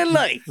just chilling,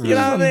 like, you know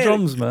on what I mean?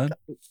 drums, man.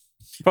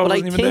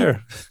 Probably wasn't even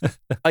there.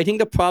 I think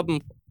the problem,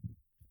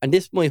 and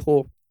this might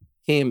hurt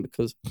him,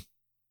 because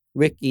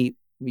Ricky,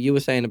 you were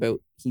saying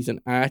about he's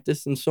an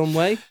artist in some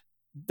way.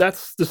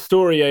 That's the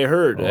story I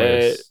heard. Oh,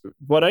 yes.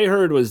 What I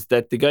heard was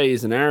that the guy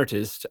is an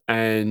artist,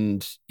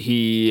 and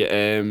he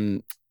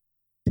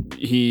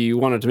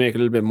wanted to make a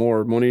little bit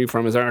more money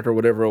from his art or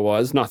whatever it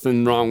was.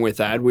 Nothing wrong with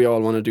that. We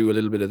all want to do a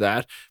little bit of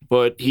that.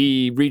 But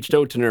he reached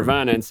out to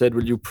Nirvana and said,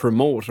 will you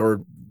promote,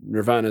 or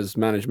Nirvana's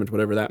management,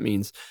 whatever that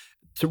means,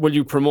 will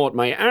you promote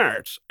my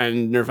art?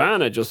 And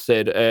Nirvana just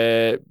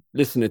said,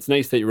 listen, it's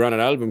nice that you ran an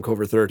album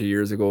cover 30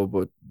 years ago,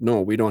 but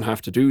no, we don't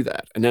have to do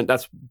that. And then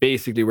that's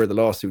basically where the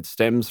lawsuit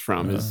stems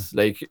from, is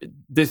like,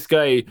 this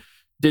guy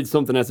did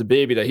something as a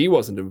baby that he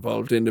wasn't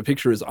involved in. The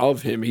picture is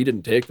of him. He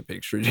didn't take the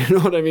picture. You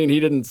know what I mean? He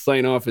didn't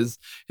sign off his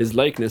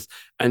likeness.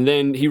 And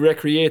then he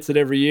recreates it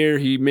every year.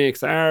 He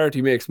makes art.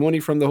 He makes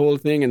money from the whole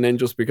thing. And then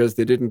just because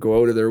they didn't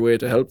go out of their way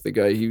to help the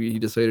guy, he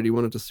decided he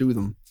wanted to sue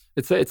them.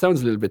 It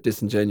sounds a little bit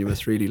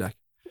disingenuous, really. Like,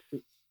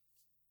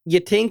 you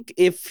think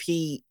if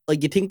he,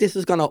 like, you think this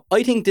is gonna?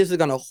 I think this is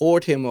gonna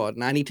hurt him more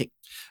than anything.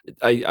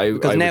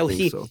 Because now would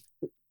think so.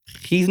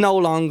 He's no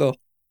longer.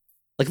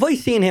 Like, if I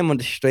seen him on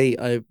the street,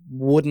 I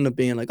wouldn't have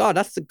been like, oh,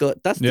 that's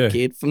the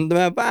kid from the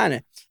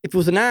Nirvana. If it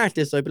was an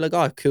artist, I'd be like,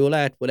 oh, cool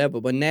art, whatever.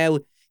 But now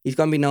he's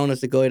going to be known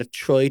as the guy that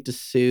tried to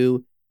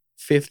sue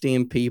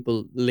 15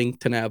 people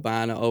linked to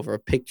Nirvana over a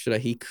picture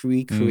that he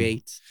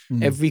recreates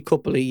every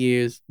couple of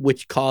years,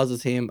 which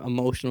causes him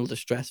emotional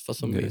distress for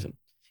some reason.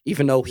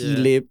 Even though he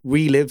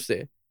relives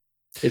it.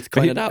 It's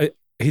kind of that.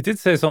 He did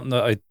say something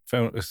that I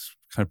found was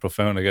kind of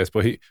profound, I guess,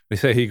 but they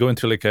say he go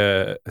into like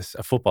a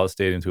football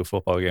stadium to a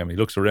football game, and he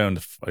looks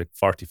around like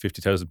 40,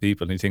 50,000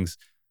 people, and he thinks,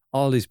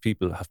 all these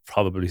people have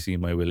probably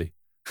seen my Willie.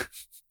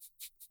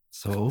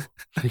 So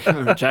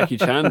Jackie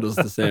Chan does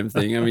the same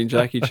thing. I mean,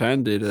 Jackie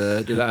Chan did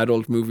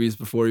adult movies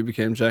before he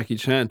became Jackie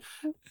Chan.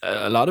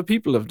 A lot of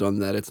people have done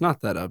that. It's not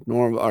that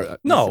abnormal.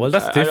 Well,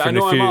 that's different. I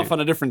know I'm off on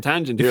a different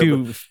tangent if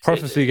here. If you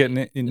purposely get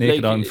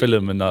naked on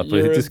film and not,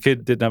 but this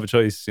kid didn't have a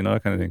choice, you know,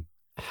 that kind of thing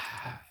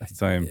at the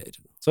time.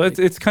 So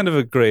it's kind of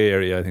a grey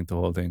area, I think, the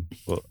whole thing.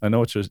 But I know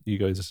what you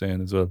guys are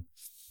saying as well.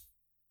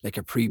 Like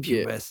a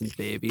prepubescent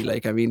baby.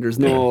 Like, I mean, there's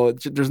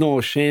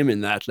no shame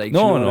in that. Like, you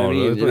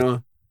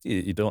know?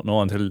 You don't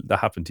know until that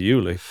happened to you.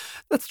 Like,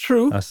 that's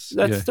true. That's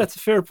a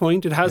fair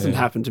point. It hasn't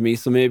happened to me,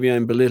 so maybe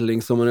I'm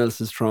belittling someone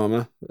else's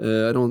trauma.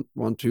 I don't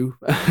want to,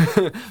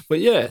 but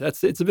yeah,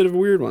 it's a bit of a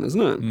weird one,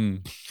 isn't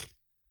it?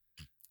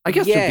 I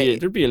guess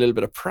there'd be a little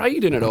bit of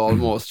pride in it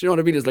almost. You know what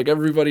I mean? It's like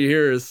everybody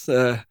here has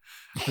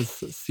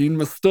seen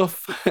my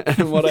stuff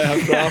and what I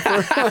have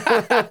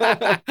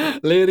to offer.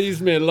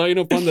 Ladies may line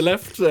up on the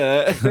left.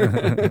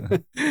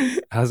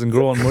 Hasn't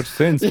grown much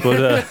since,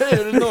 but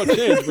there's no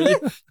change.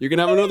 But you can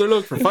have another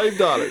look for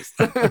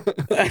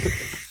 $5.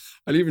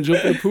 I'll even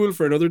jump in the pool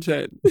for another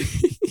 10.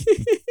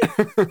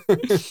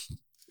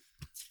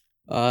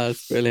 Oh,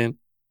 that's brilliant.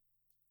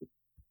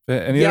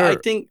 I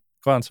think.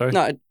 Go on, sorry.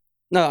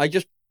 No, I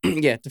just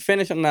to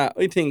finish on that,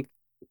 I think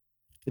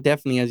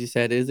definitely, as you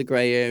said, it is a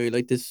grey area.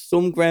 Like, there's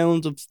some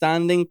grounds of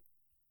standing,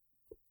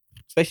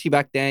 especially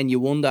back then. You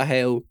wonder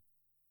how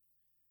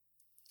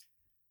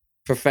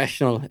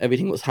professional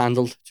everything was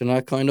handled, you know,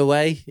 that kind of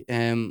way.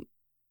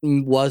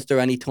 Was there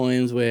any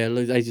times where,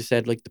 like, as you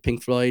said, like the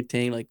Pink Floyd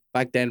thing, like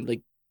back then,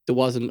 like there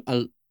wasn't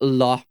a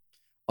lot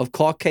of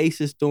court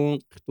cases done.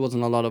 There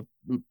wasn't a lot of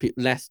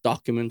less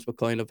documents were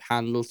kind of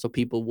handled, so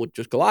people would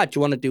just go, do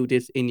you want to do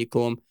this? In you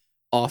come,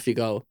 off you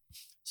go.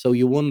 So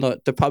you wonder,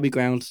 there probably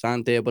ground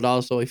stand there, but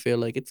also I feel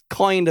like it's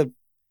kind of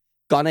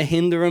gonna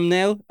hinder him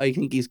now. I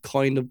think he's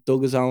kind of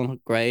dug his own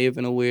grave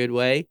in a weird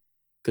way,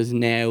 because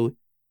now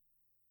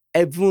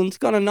everyone's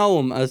gonna know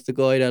him as the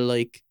guy that,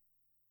 like,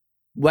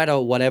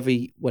 whatever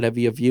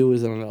your view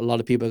is, and a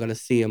lot of people are gonna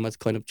see him as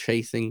kind of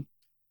chasing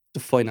the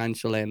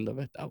financial end of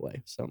it that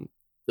way. So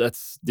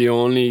that's the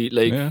only,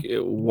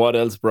 what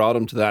else brought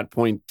him to that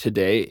point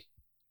today?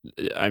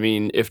 I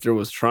mean, if there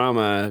was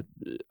trauma,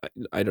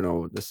 I don't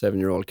know, the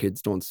 7-year-old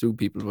kids don't sue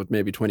people, but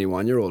maybe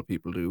 21-year-old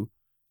people do.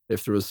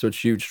 If there was such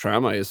huge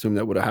trauma, I assume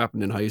that would have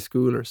happened in high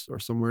school or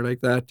somewhere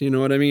like that. You know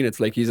what I mean? It's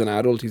like, he's an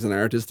adult, he's an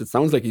artist. It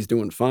sounds like he's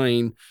doing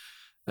fine.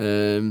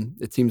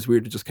 It seems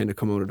weird to just kind of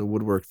come out of the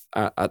woodwork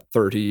at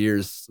 30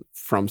 years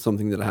from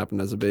something that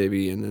happened as a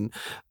baby. And then,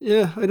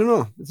 I don't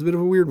know. It's a bit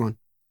of a weird one.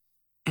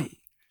 A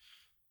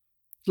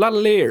lot of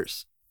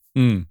layers.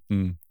 A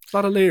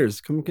lot of layers.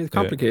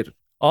 Complicated. Yeah.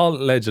 All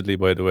allegedly,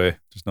 by the way.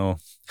 There's no...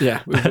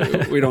 Yeah,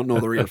 we don't know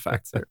the real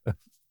facts there.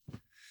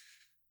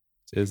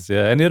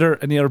 Any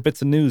other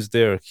bits of news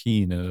there,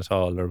 Keen, at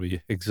all? Are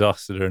we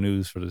exhausted our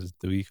news for the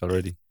week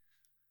already?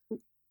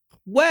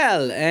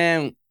 Well,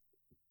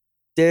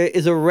 there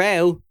is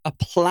a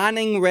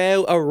planning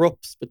row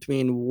erupts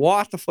between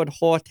Waterford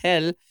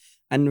Hotel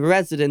and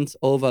residents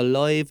over a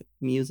live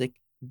music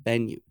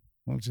venue.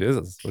 Oh,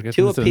 Jesus. We're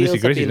getting Two into the appeals have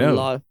nitty-gritty been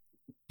now.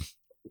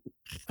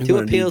 I'm Two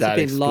gonna need appeals have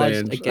that been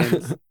lodged explained.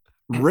 against.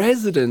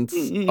 Residents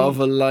of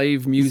a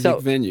live music So-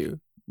 venue.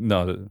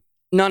 No, the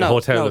No,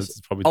 hotel no. is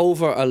probably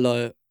Over a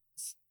lot.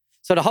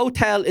 So the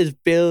hotel is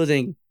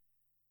building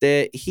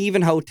the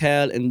Heaven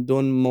Hotel in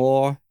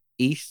Dunmore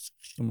East.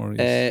 somewhere east,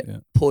 yeah.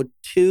 Put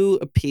 2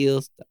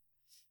 appeals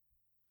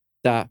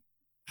that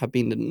have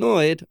been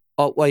denied.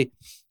 Oh wait,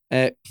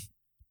 2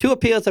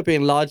 appeals have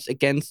been lodged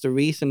against the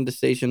recent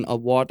decision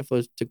of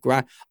Waterford to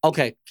grant.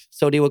 Okay,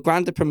 so they were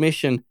granted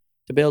permission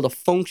to build a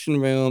function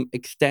room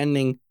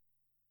extending,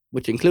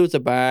 which includes a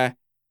bar,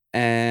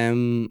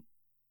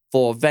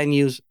 for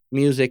venues,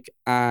 music,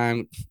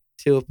 and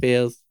 2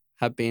 appeals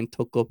have been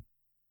took up.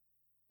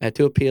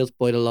 2 appeals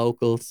by the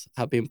locals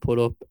have been put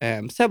up.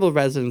 Several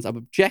residents have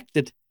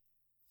objected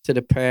to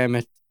the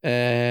permit,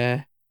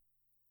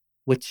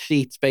 which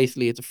seats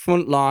basically, it's a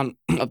front lawn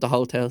of the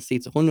hotel,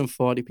 seats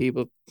 140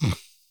 people.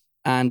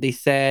 And they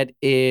said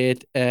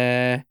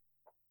the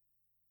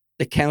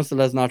council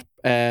has not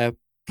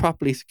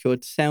properly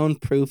secured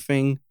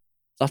soundproofing,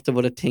 lots of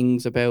other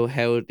things about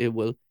how it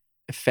will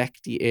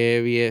affect the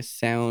area,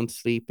 sound,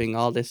 sleeping,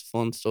 all this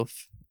fun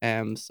stuff.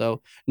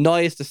 So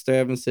noise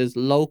disturbances,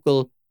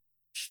 local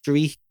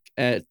street,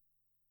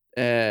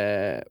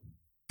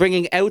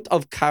 bringing out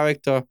of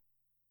character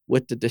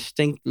with the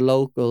distinct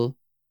local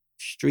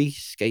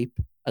streetscape,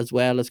 as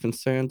well as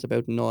concerns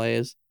about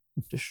noise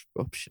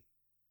disruption.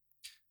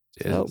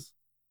 So, Yes.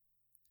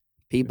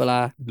 people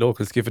are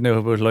Locals giving out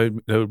about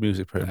loud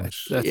music pretty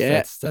much.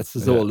 That's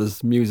as old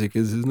as music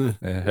is, isn't it?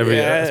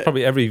 Yeah, it's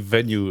probably every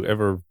venue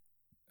ever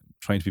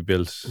trying to be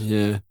built,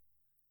 Yeah.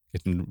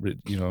 getting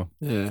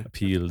Yeah.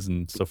 appeals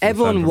and stuff. for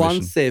everyone planning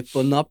wants permission. it,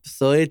 but not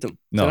beside them.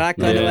 No, So that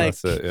kind of yeah, like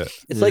that's it, yeah.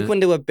 it's Yeah. like when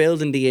they were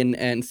building the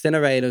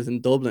incinerators in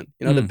Dublin.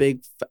 You know the Mm.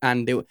 big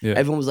and they were, Yeah.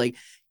 everyone was like,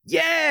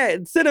 "Yeah,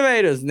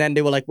 incinerators," and then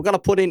they were like, "We're gonna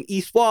put in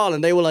East Wall,"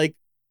 and they were like,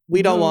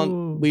 "We don't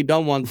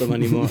want them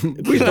anymore.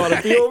 We thought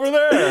it'd be over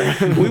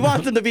there. We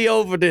want them to be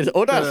over this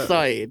other Yeah.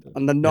 side,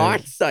 on the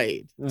north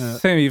side." Yeah.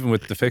 Same even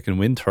with the fucking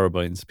wind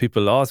turbines.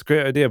 People, it's a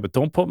great idea, but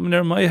don't put them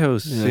near my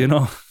house, Yeah. you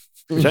know?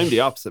 Which I'm the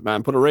opposite,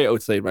 man. Put it right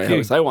outside my Keep-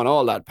 house. I want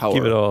all that power.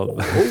 Keep it all.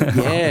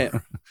 Yeah.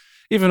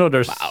 Even though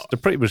they're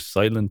pretty much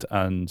silent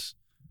and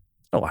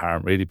no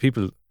harm, really.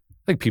 I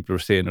think people were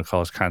saying it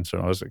caused cancer,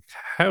 and I was like,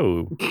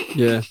 how?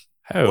 Yeah.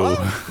 How?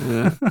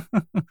 Yeah.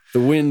 The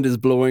wind is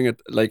blowing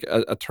at like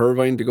a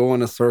turbine to go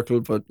in a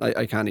circle, but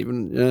I can't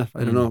even. Yeah,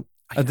 I don't know.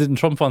 And didn't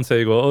Trump once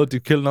say, they're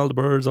killing all the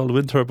birds, all the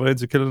wind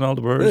turbines are killing all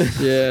the birds?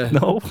 Yeah.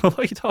 No? What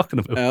are you talking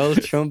about? Old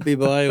Trumpy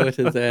boy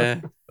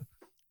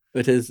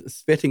with his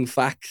spitting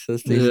facts,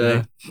 as they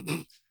Yeah.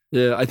 say.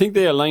 Yeah, I think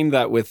they aligned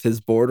that with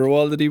his border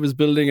wall that he was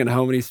building and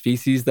how many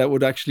species that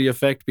would actually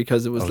affect,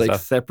 because it was Oh, is like that-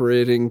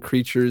 separating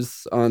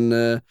creatures on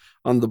the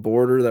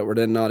border that were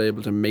then not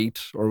able to mate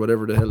or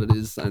whatever the hell it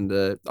is, and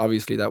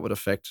obviously that would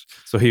affect.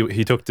 So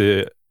he took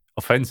the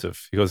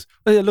offensive. He goes,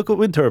 "Oh yeah, look at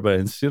wind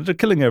turbines. They're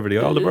killing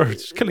everything. All the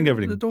birds, killing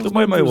everything. Those Don't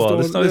mind my numbers wall.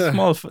 It's not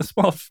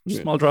don't- a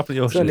small drop in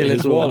the ocean." only a His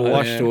little wall while,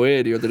 washed yeah.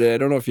 away the other day. I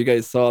don't know if you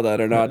guys saw that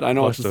or not. I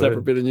know it's a Washed away.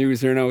 separate bit of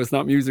news here now. It's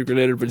not music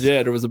related, but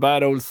yeah, there was a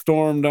bad old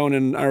storm down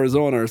in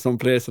Arizona or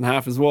someplace, and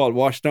half his wall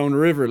washed down the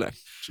river. Like,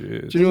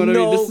 Jeez. do you know what I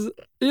mean? No. This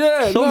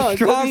is Some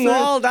strong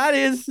wall, that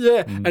is.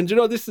 Yeah, Mm. and you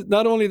know, this is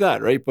not only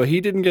that, right? But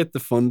he didn't get the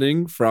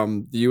funding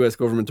from the US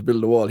government to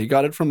build the wall. He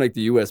got it from like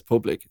the US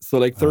public. So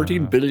like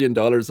 $13 billion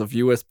of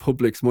US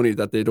public's money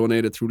that they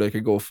donated through like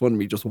a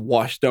GoFundMe just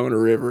washed down a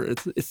river.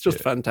 It's just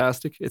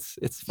fantastic. It's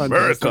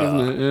fantastic, America.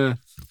 isn't it? Yeah.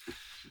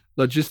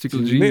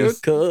 Logistical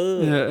genius.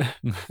 Miracle. Yeah.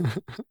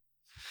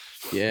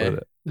 Yeah.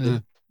 But, Yeah.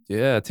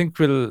 yeah, I think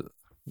we're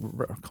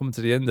coming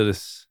to the end of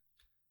this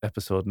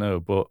episode now.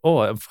 But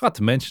I forgot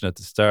to mention at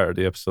the start of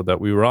the episode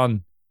that we were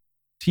on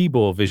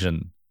Tebow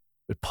Vision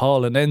with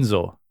Paul and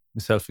Enzo,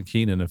 myself and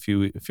Keenan, a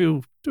few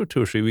 2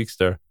 or 3 weeks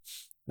there.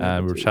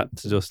 And we were chatting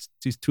to just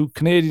these 2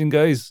 Canadian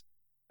guys,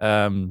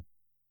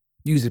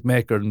 music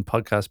maker and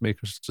podcast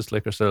makers just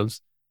like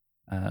ourselves.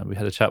 We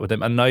had a chat with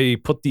them, and I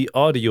put the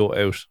audio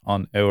out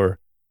on our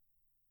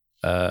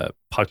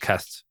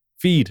podcast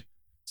feed.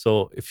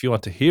 So if you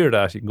want to hear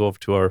that, you can go over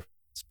to our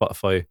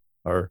Spotify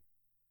or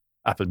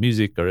Apple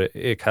Music or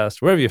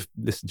Acast, wherever you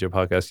listen to your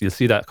podcast. You'll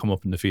see that come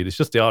up in the feed. It's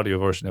just the audio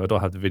version now. I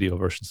don't have the video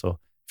version. So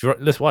if you're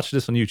watch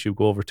this on YouTube,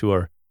 go over to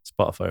our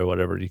Spotify or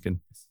whatever. You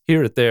can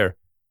hear it there.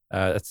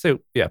 That's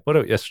out. Yeah, put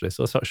out yesterday,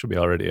 so it should be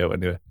already out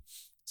anyway.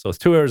 So it's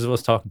 2 hours of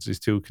us talking to these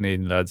 2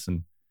 Canadian lads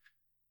and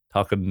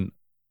talking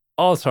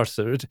all sorts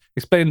of,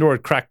 explaining the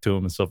word crack to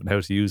them and stuff and how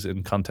to use it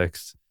in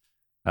context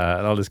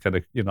and all this kind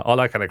of, all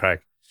that kind of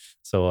crack.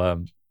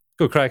 So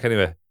good crack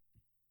anyway.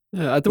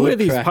 Yeah, the way Good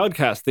these crack.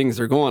 podcast things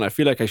are going, I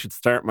feel like I should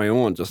start my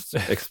own, just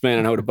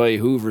explaining how to buy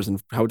Hoovers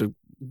and how to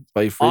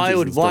buy fridges. I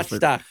would and stuff watch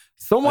like that.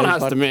 Someone I'd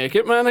has watch- to make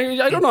it, man.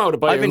 I don't know how to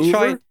buy I've a been Hoover.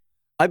 trying.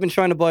 I've been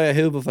trying to buy a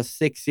Hoover for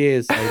 6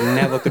 years. I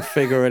never could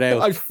figure it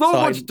out. I've so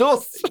much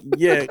dust.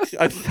 Yeah,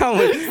 I've so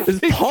much.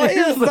 There's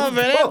piles of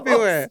it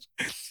everywhere.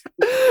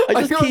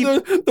 I just keep.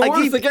 The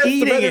worse it gets,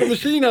 the better the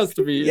machine has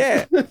to be.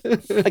 Yeah,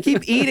 I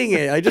keep eating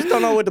it. I just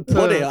don't know where to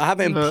put it. I have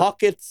it in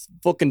pockets,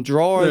 fucking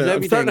drawers,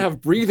 everything. I'm starting to have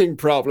breathing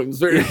problems.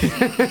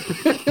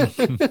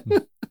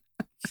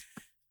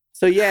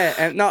 So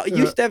yeah, no,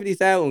 you definitely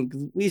started one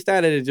because we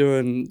started it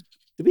during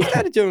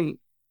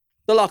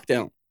the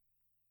lockdown.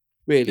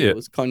 Really, it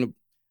was kind of,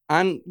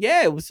 and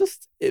yeah, it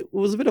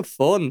was a bit of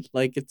fun.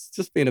 Like it's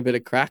just been a bit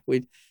of crack.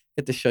 We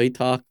get the shy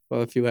talk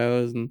for a few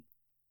hours, and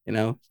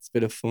it's a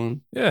bit of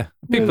fun. Yeah,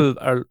 people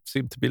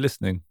seem to be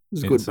listening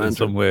in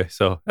some way,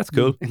 so that's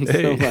cool. In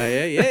some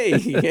way,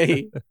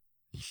 yay.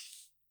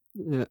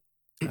 Yeah.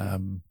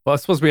 But I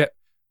suppose we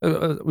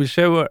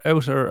shout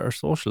out our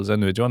socials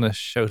anyway. Do you want to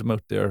shout them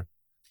out there?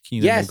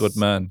 Keenan, yes, a good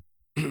man.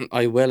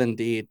 I will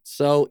indeed.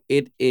 So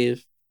it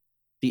is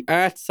the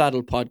Art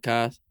Saddle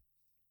Podcast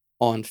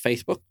on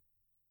Facebook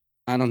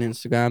and on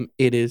Instagram.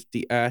 It is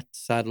the Art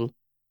Saddle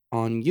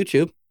on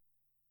YouTube.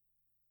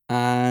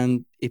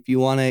 And if you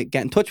want to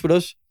get in touch with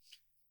us,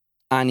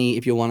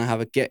 if you want to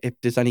have if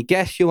there's any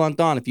guests you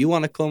want on, if you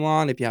want to come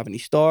on, if you have any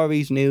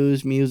stories,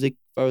 news, music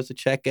for us to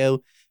check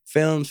out,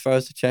 films for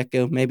us to check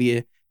out,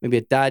 maybe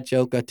a dad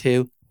joke or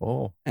two.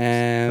 Oh,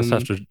 that's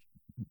after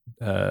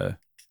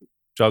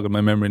jogging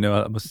my memory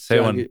now. I must say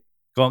one.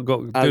 Go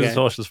do the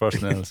socials first,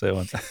 and then I'll say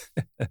one.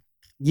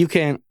 You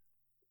can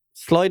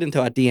slide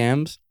into our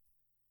DMs,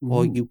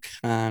 or you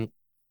can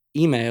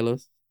email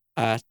us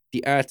at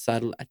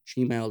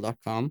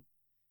theartsaddle@gmail.com.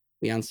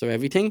 We answer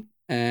everything,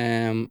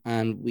 and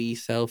we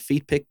sell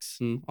feet pics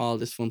and all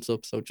this fun stuff.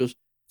 So just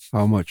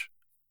how much?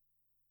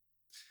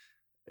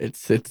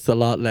 It's a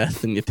lot less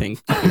than you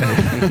think.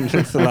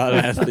 It's a lot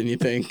less than you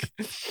think.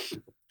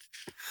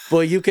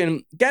 But you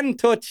can get in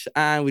touch,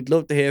 and we'd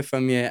love to hear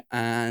from you.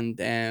 And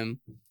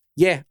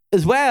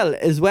as well,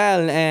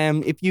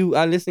 if you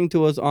are listening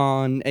to us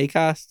on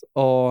Acast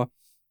or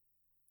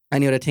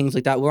any other things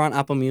like that, we're on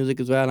Apple Music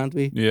as well, aren't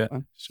we? Yeah,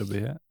 should be.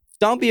 Yeah.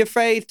 Don't be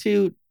afraid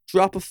to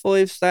drop a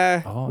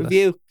 5-star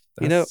review.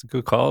 That's a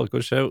good call,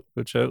 good shout.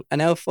 An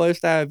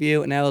 5-star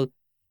review,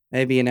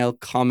 maybe an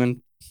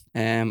comment.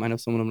 I know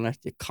some of them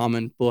left you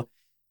comment, but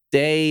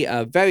they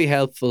are very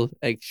helpful,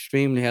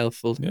 extremely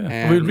helpful.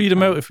 Yeah, we'll read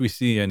them out if we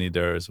see any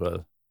there as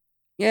well.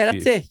 Yeah,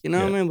 that's it. What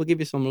I mean? We'll give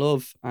you some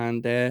love,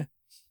 and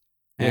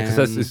because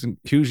that's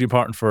hugely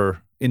important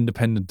for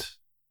independent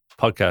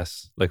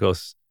podcasts like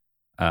us.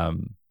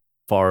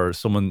 For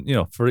someone,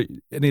 for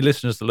any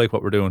listeners that like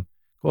what we're doing,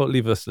 go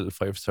leave us a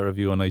little 5-star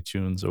review on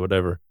iTunes or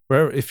whatever.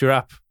 Where if your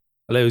app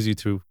allows you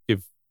to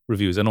give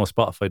reviews, I know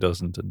Spotify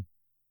doesn't, and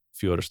a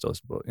few others does,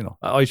 but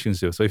iTunes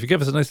do. So if you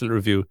give us a nice little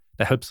review,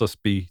 that helps us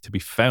to be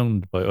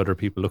found by other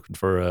people looking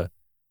for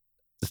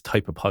this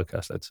type of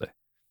podcast, let's say,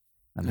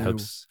 and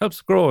helps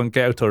grow and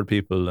get out to other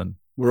people. And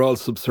we're all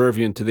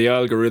subservient to the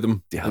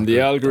algorithm, and the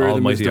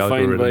algorithm is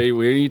defined by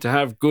we need to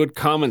have good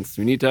comments,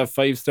 we need to have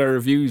 5-star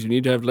reviews, we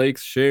need to have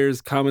likes,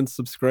 shares, comments,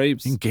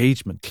 subscribes,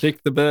 engagement.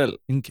 Click the bell.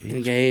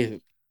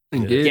 Engagement.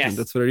 Yes.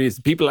 That's what it is.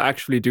 People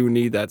actually do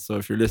need that. So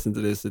if you're listening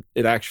to this,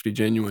 it actually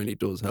genuinely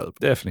does help.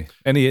 Definitely.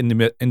 Any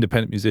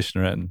independent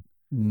musician around,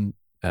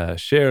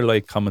 share,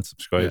 like, comment,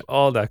 subscribe,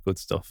 all that good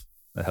stuff.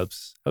 That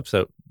helps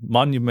out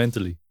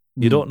monumentally.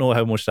 You don't know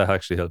how much that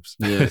actually helps.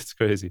 Yeah. It's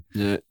crazy.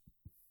 Yeah.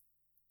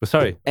 But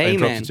sorry, I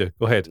interrupted you.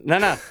 Go ahead.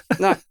 No.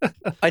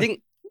 I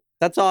think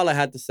that's all I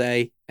had to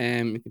say.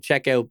 You can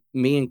check out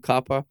me and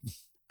Copper.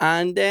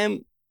 And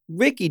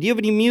Ricky, do you have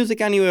any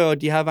music anywhere, or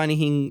do you have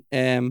anything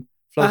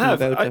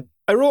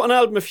I wrote an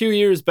album a few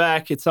years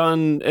back. It's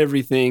on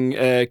everything.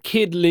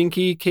 Kid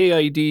Linky,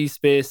 KID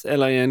space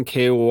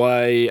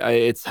LINKY.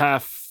 It's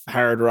half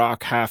hard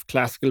rock, half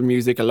classical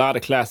music. A lot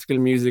of classical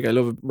music. I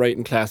love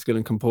writing classical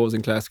and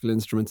composing classical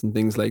instruments and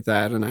things like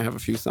that. And I have a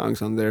few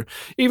songs on there.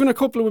 Even a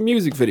couple of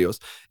music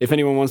videos. If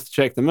anyone wants to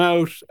check them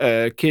out,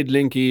 Kid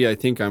Linky. I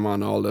think I'm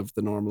on all of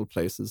the normal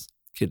places.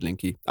 Kid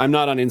Linky. I'm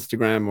not on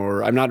Instagram,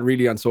 or I'm not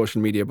really on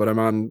social media, but I'm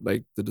on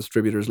like the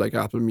distributors like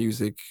Apple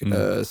Music,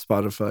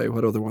 Spotify.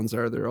 What other ones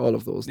are there? All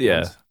of those.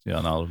 Yeah,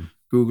 on all of them.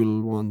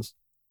 Google ones.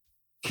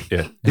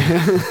 Yeah.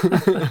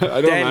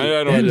 I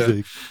don't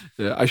know.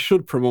 Yeah, I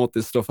should promote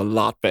this stuff a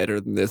lot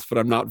better than this, but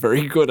I'm not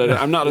very good at it.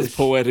 I'm not as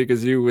poetic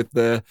as you with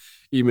the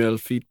email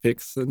feed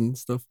pics and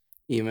stuff.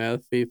 Email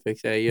feed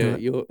pics. Yeah,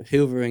 your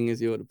hoovering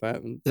is your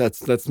department.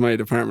 That's my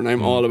department.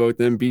 I'm all about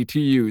them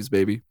BTUs,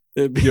 baby.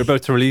 You're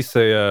about to release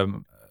a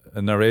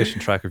narration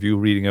track of you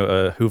reading out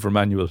a Hoover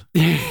manual.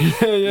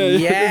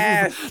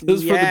 Yes.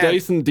 This is for the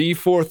Dyson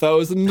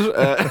D4000.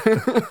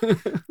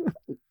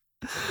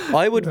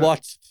 I would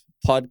watch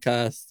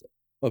podcasts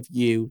of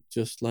you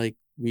just like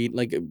read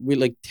like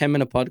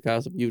 10-minute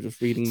podcasts of you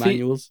just reading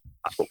manuals.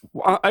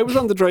 I was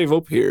on the drive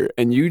up here,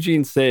 and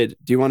Eugene said,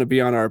 "Do you want to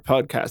be on our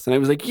podcast?" And I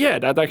was like, "Yeah,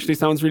 that actually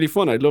sounds really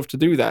fun. I'd love to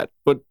do that."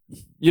 But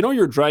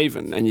you're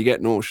driving and you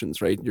get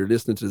notions, right? You're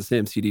listening to the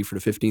same CD for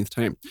the 15th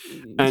time,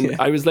 and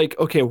I was like,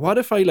 "Okay, what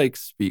if I like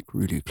speak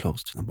really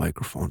close to the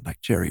microphone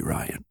like Jerry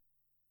Ryan?"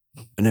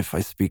 And if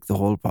I speak the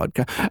whole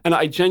podcast, and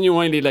I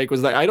genuinely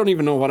was like, I don't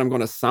even know what I'm going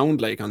to sound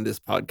like on this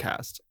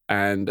podcast.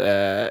 And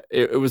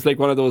it was like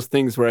one of those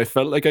things where I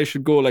felt like I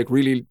should go like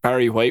really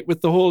Barry White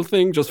with the whole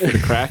thing just for the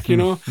crack,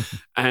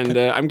 And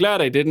I'm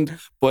glad I didn't.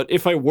 But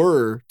if I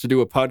were to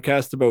do a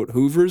podcast about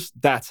Hoovers,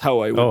 that's how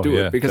I would do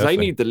it, because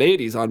definitely. I need the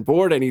ladies on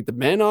board. I need the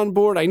men on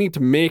board. I need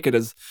to make it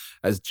as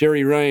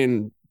Jerry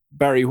Ryan,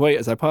 Barry White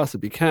as I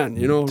possibly can,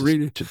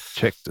 really. To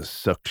check the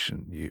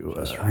suction, you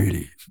just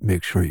really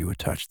make sure you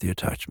attach the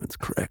attachments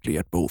correctly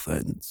at both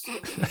ends.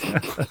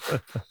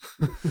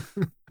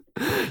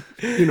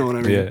 You know what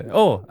I mean? Yeah.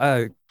 Oh,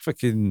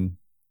 fucking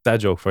dad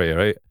joke for you,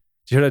 right?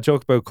 Did you hear that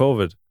joke about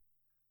COVID?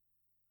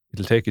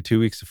 It'll take you 2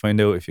 weeks to find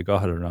out if you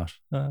got it or not.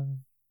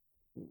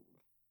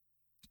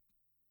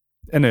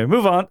 Anyway,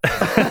 move on.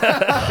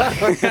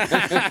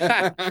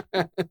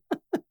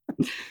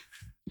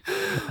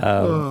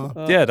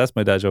 Yeah, that's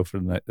my dad joke for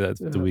the night. That's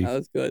the week. That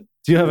was good.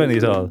 Do you have any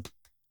at all?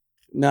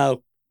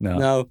 No.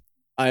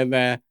 I'm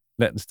letting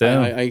us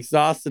down. I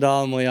exhausted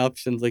all my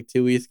options like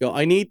 2 weeks ago.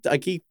 I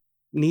keep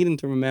needing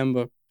to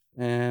remember.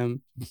 But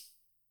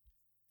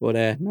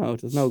no,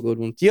 there's no good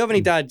one. Do you have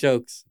any dad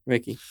jokes,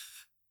 Ricky?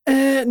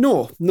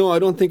 No, I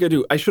don't think I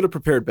do. I should have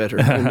prepared better.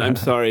 And I'm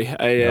sorry.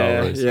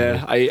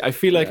 I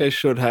feel like I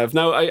should have.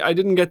 Now, I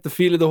didn't get the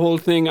feel of the whole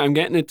thing. I'm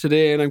getting it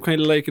today, and I'm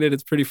kind of liking it.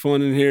 It's pretty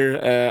fun in here.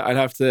 I'd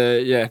have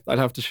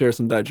to share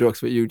some dad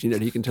jokes with Eugene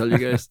that he can tell you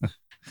guys.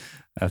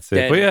 That's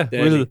it. But yeah,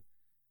 we'll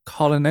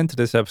call an end to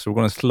this episode. We're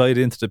going to slide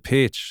into the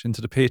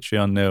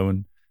Patreon now,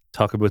 and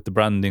talk about the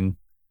branding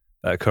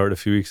that occurred a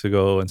few weeks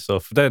ago and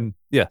stuff. Then,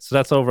 so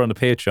that's over on the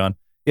Patreon.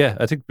 Yeah,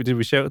 I think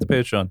we shout out the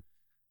Patreon.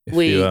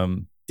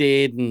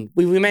 Didn't.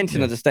 We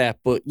mentioned at the step,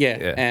 but do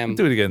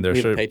it again there.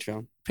 Sure.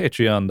 Patreon.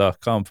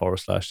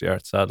 Patreon.com/the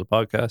Art Saddle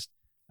Podcast.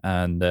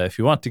 And if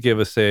you want to give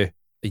us a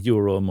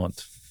euro a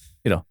month,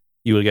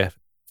 you will get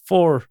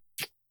 4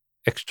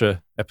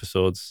 extra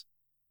episodes,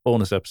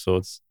 bonus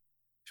episodes.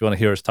 If you want to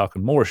hear us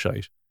talking more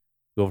shite,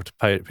 go over to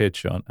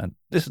Patreon and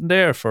listen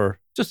there for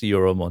just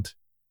 €1 a month.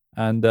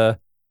 And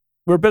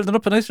we're building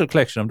up a nice little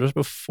collection. There's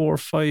about 4,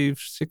 5,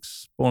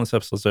 6 bonus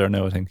episodes there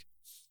now, I think.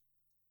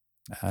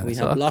 And we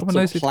have lots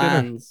of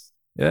plans.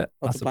 Yeah,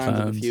 lots of plans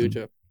in the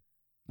future.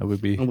 I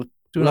would be. We'll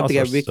have to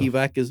get Ricky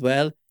back as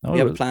well. We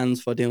have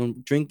plans for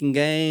doing drinking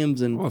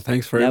games and. Oh,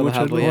 thanks very much.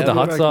 The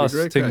hot sauce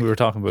thing we were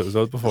talking about as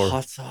well before.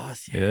 Hot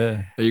sauce.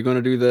 Yeah. Are you going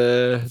to do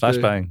the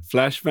flashbang?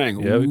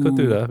 Flashbang. Yeah, we could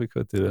do that.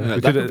 Yeah,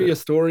 that could be a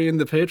story in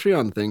the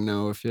Patreon thing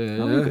now. If you.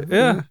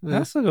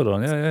 That's a good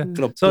one. Yeah.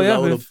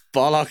 So we've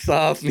bollocks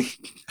off me.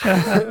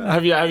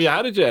 Have you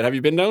had it yet? Have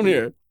you been down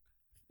here?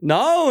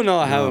 No,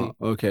 I haven't.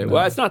 Okay,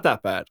 well, it's not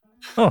that bad.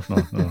 Oh no.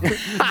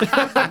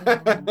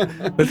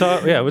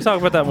 We'll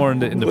talk about that more in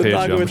the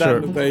Patreon. I'm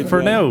sure.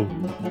 For now,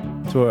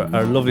 to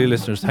our lovely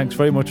listeners, thanks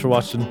very much for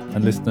watching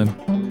and listening,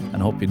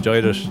 and hope you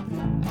enjoyed it.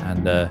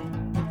 And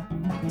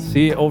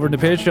see you over in the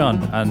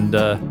Patreon. And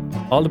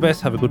all the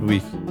best. Have a good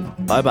week.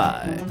 Bye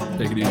bye.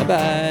 Take it easy.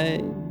 Bye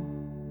bye.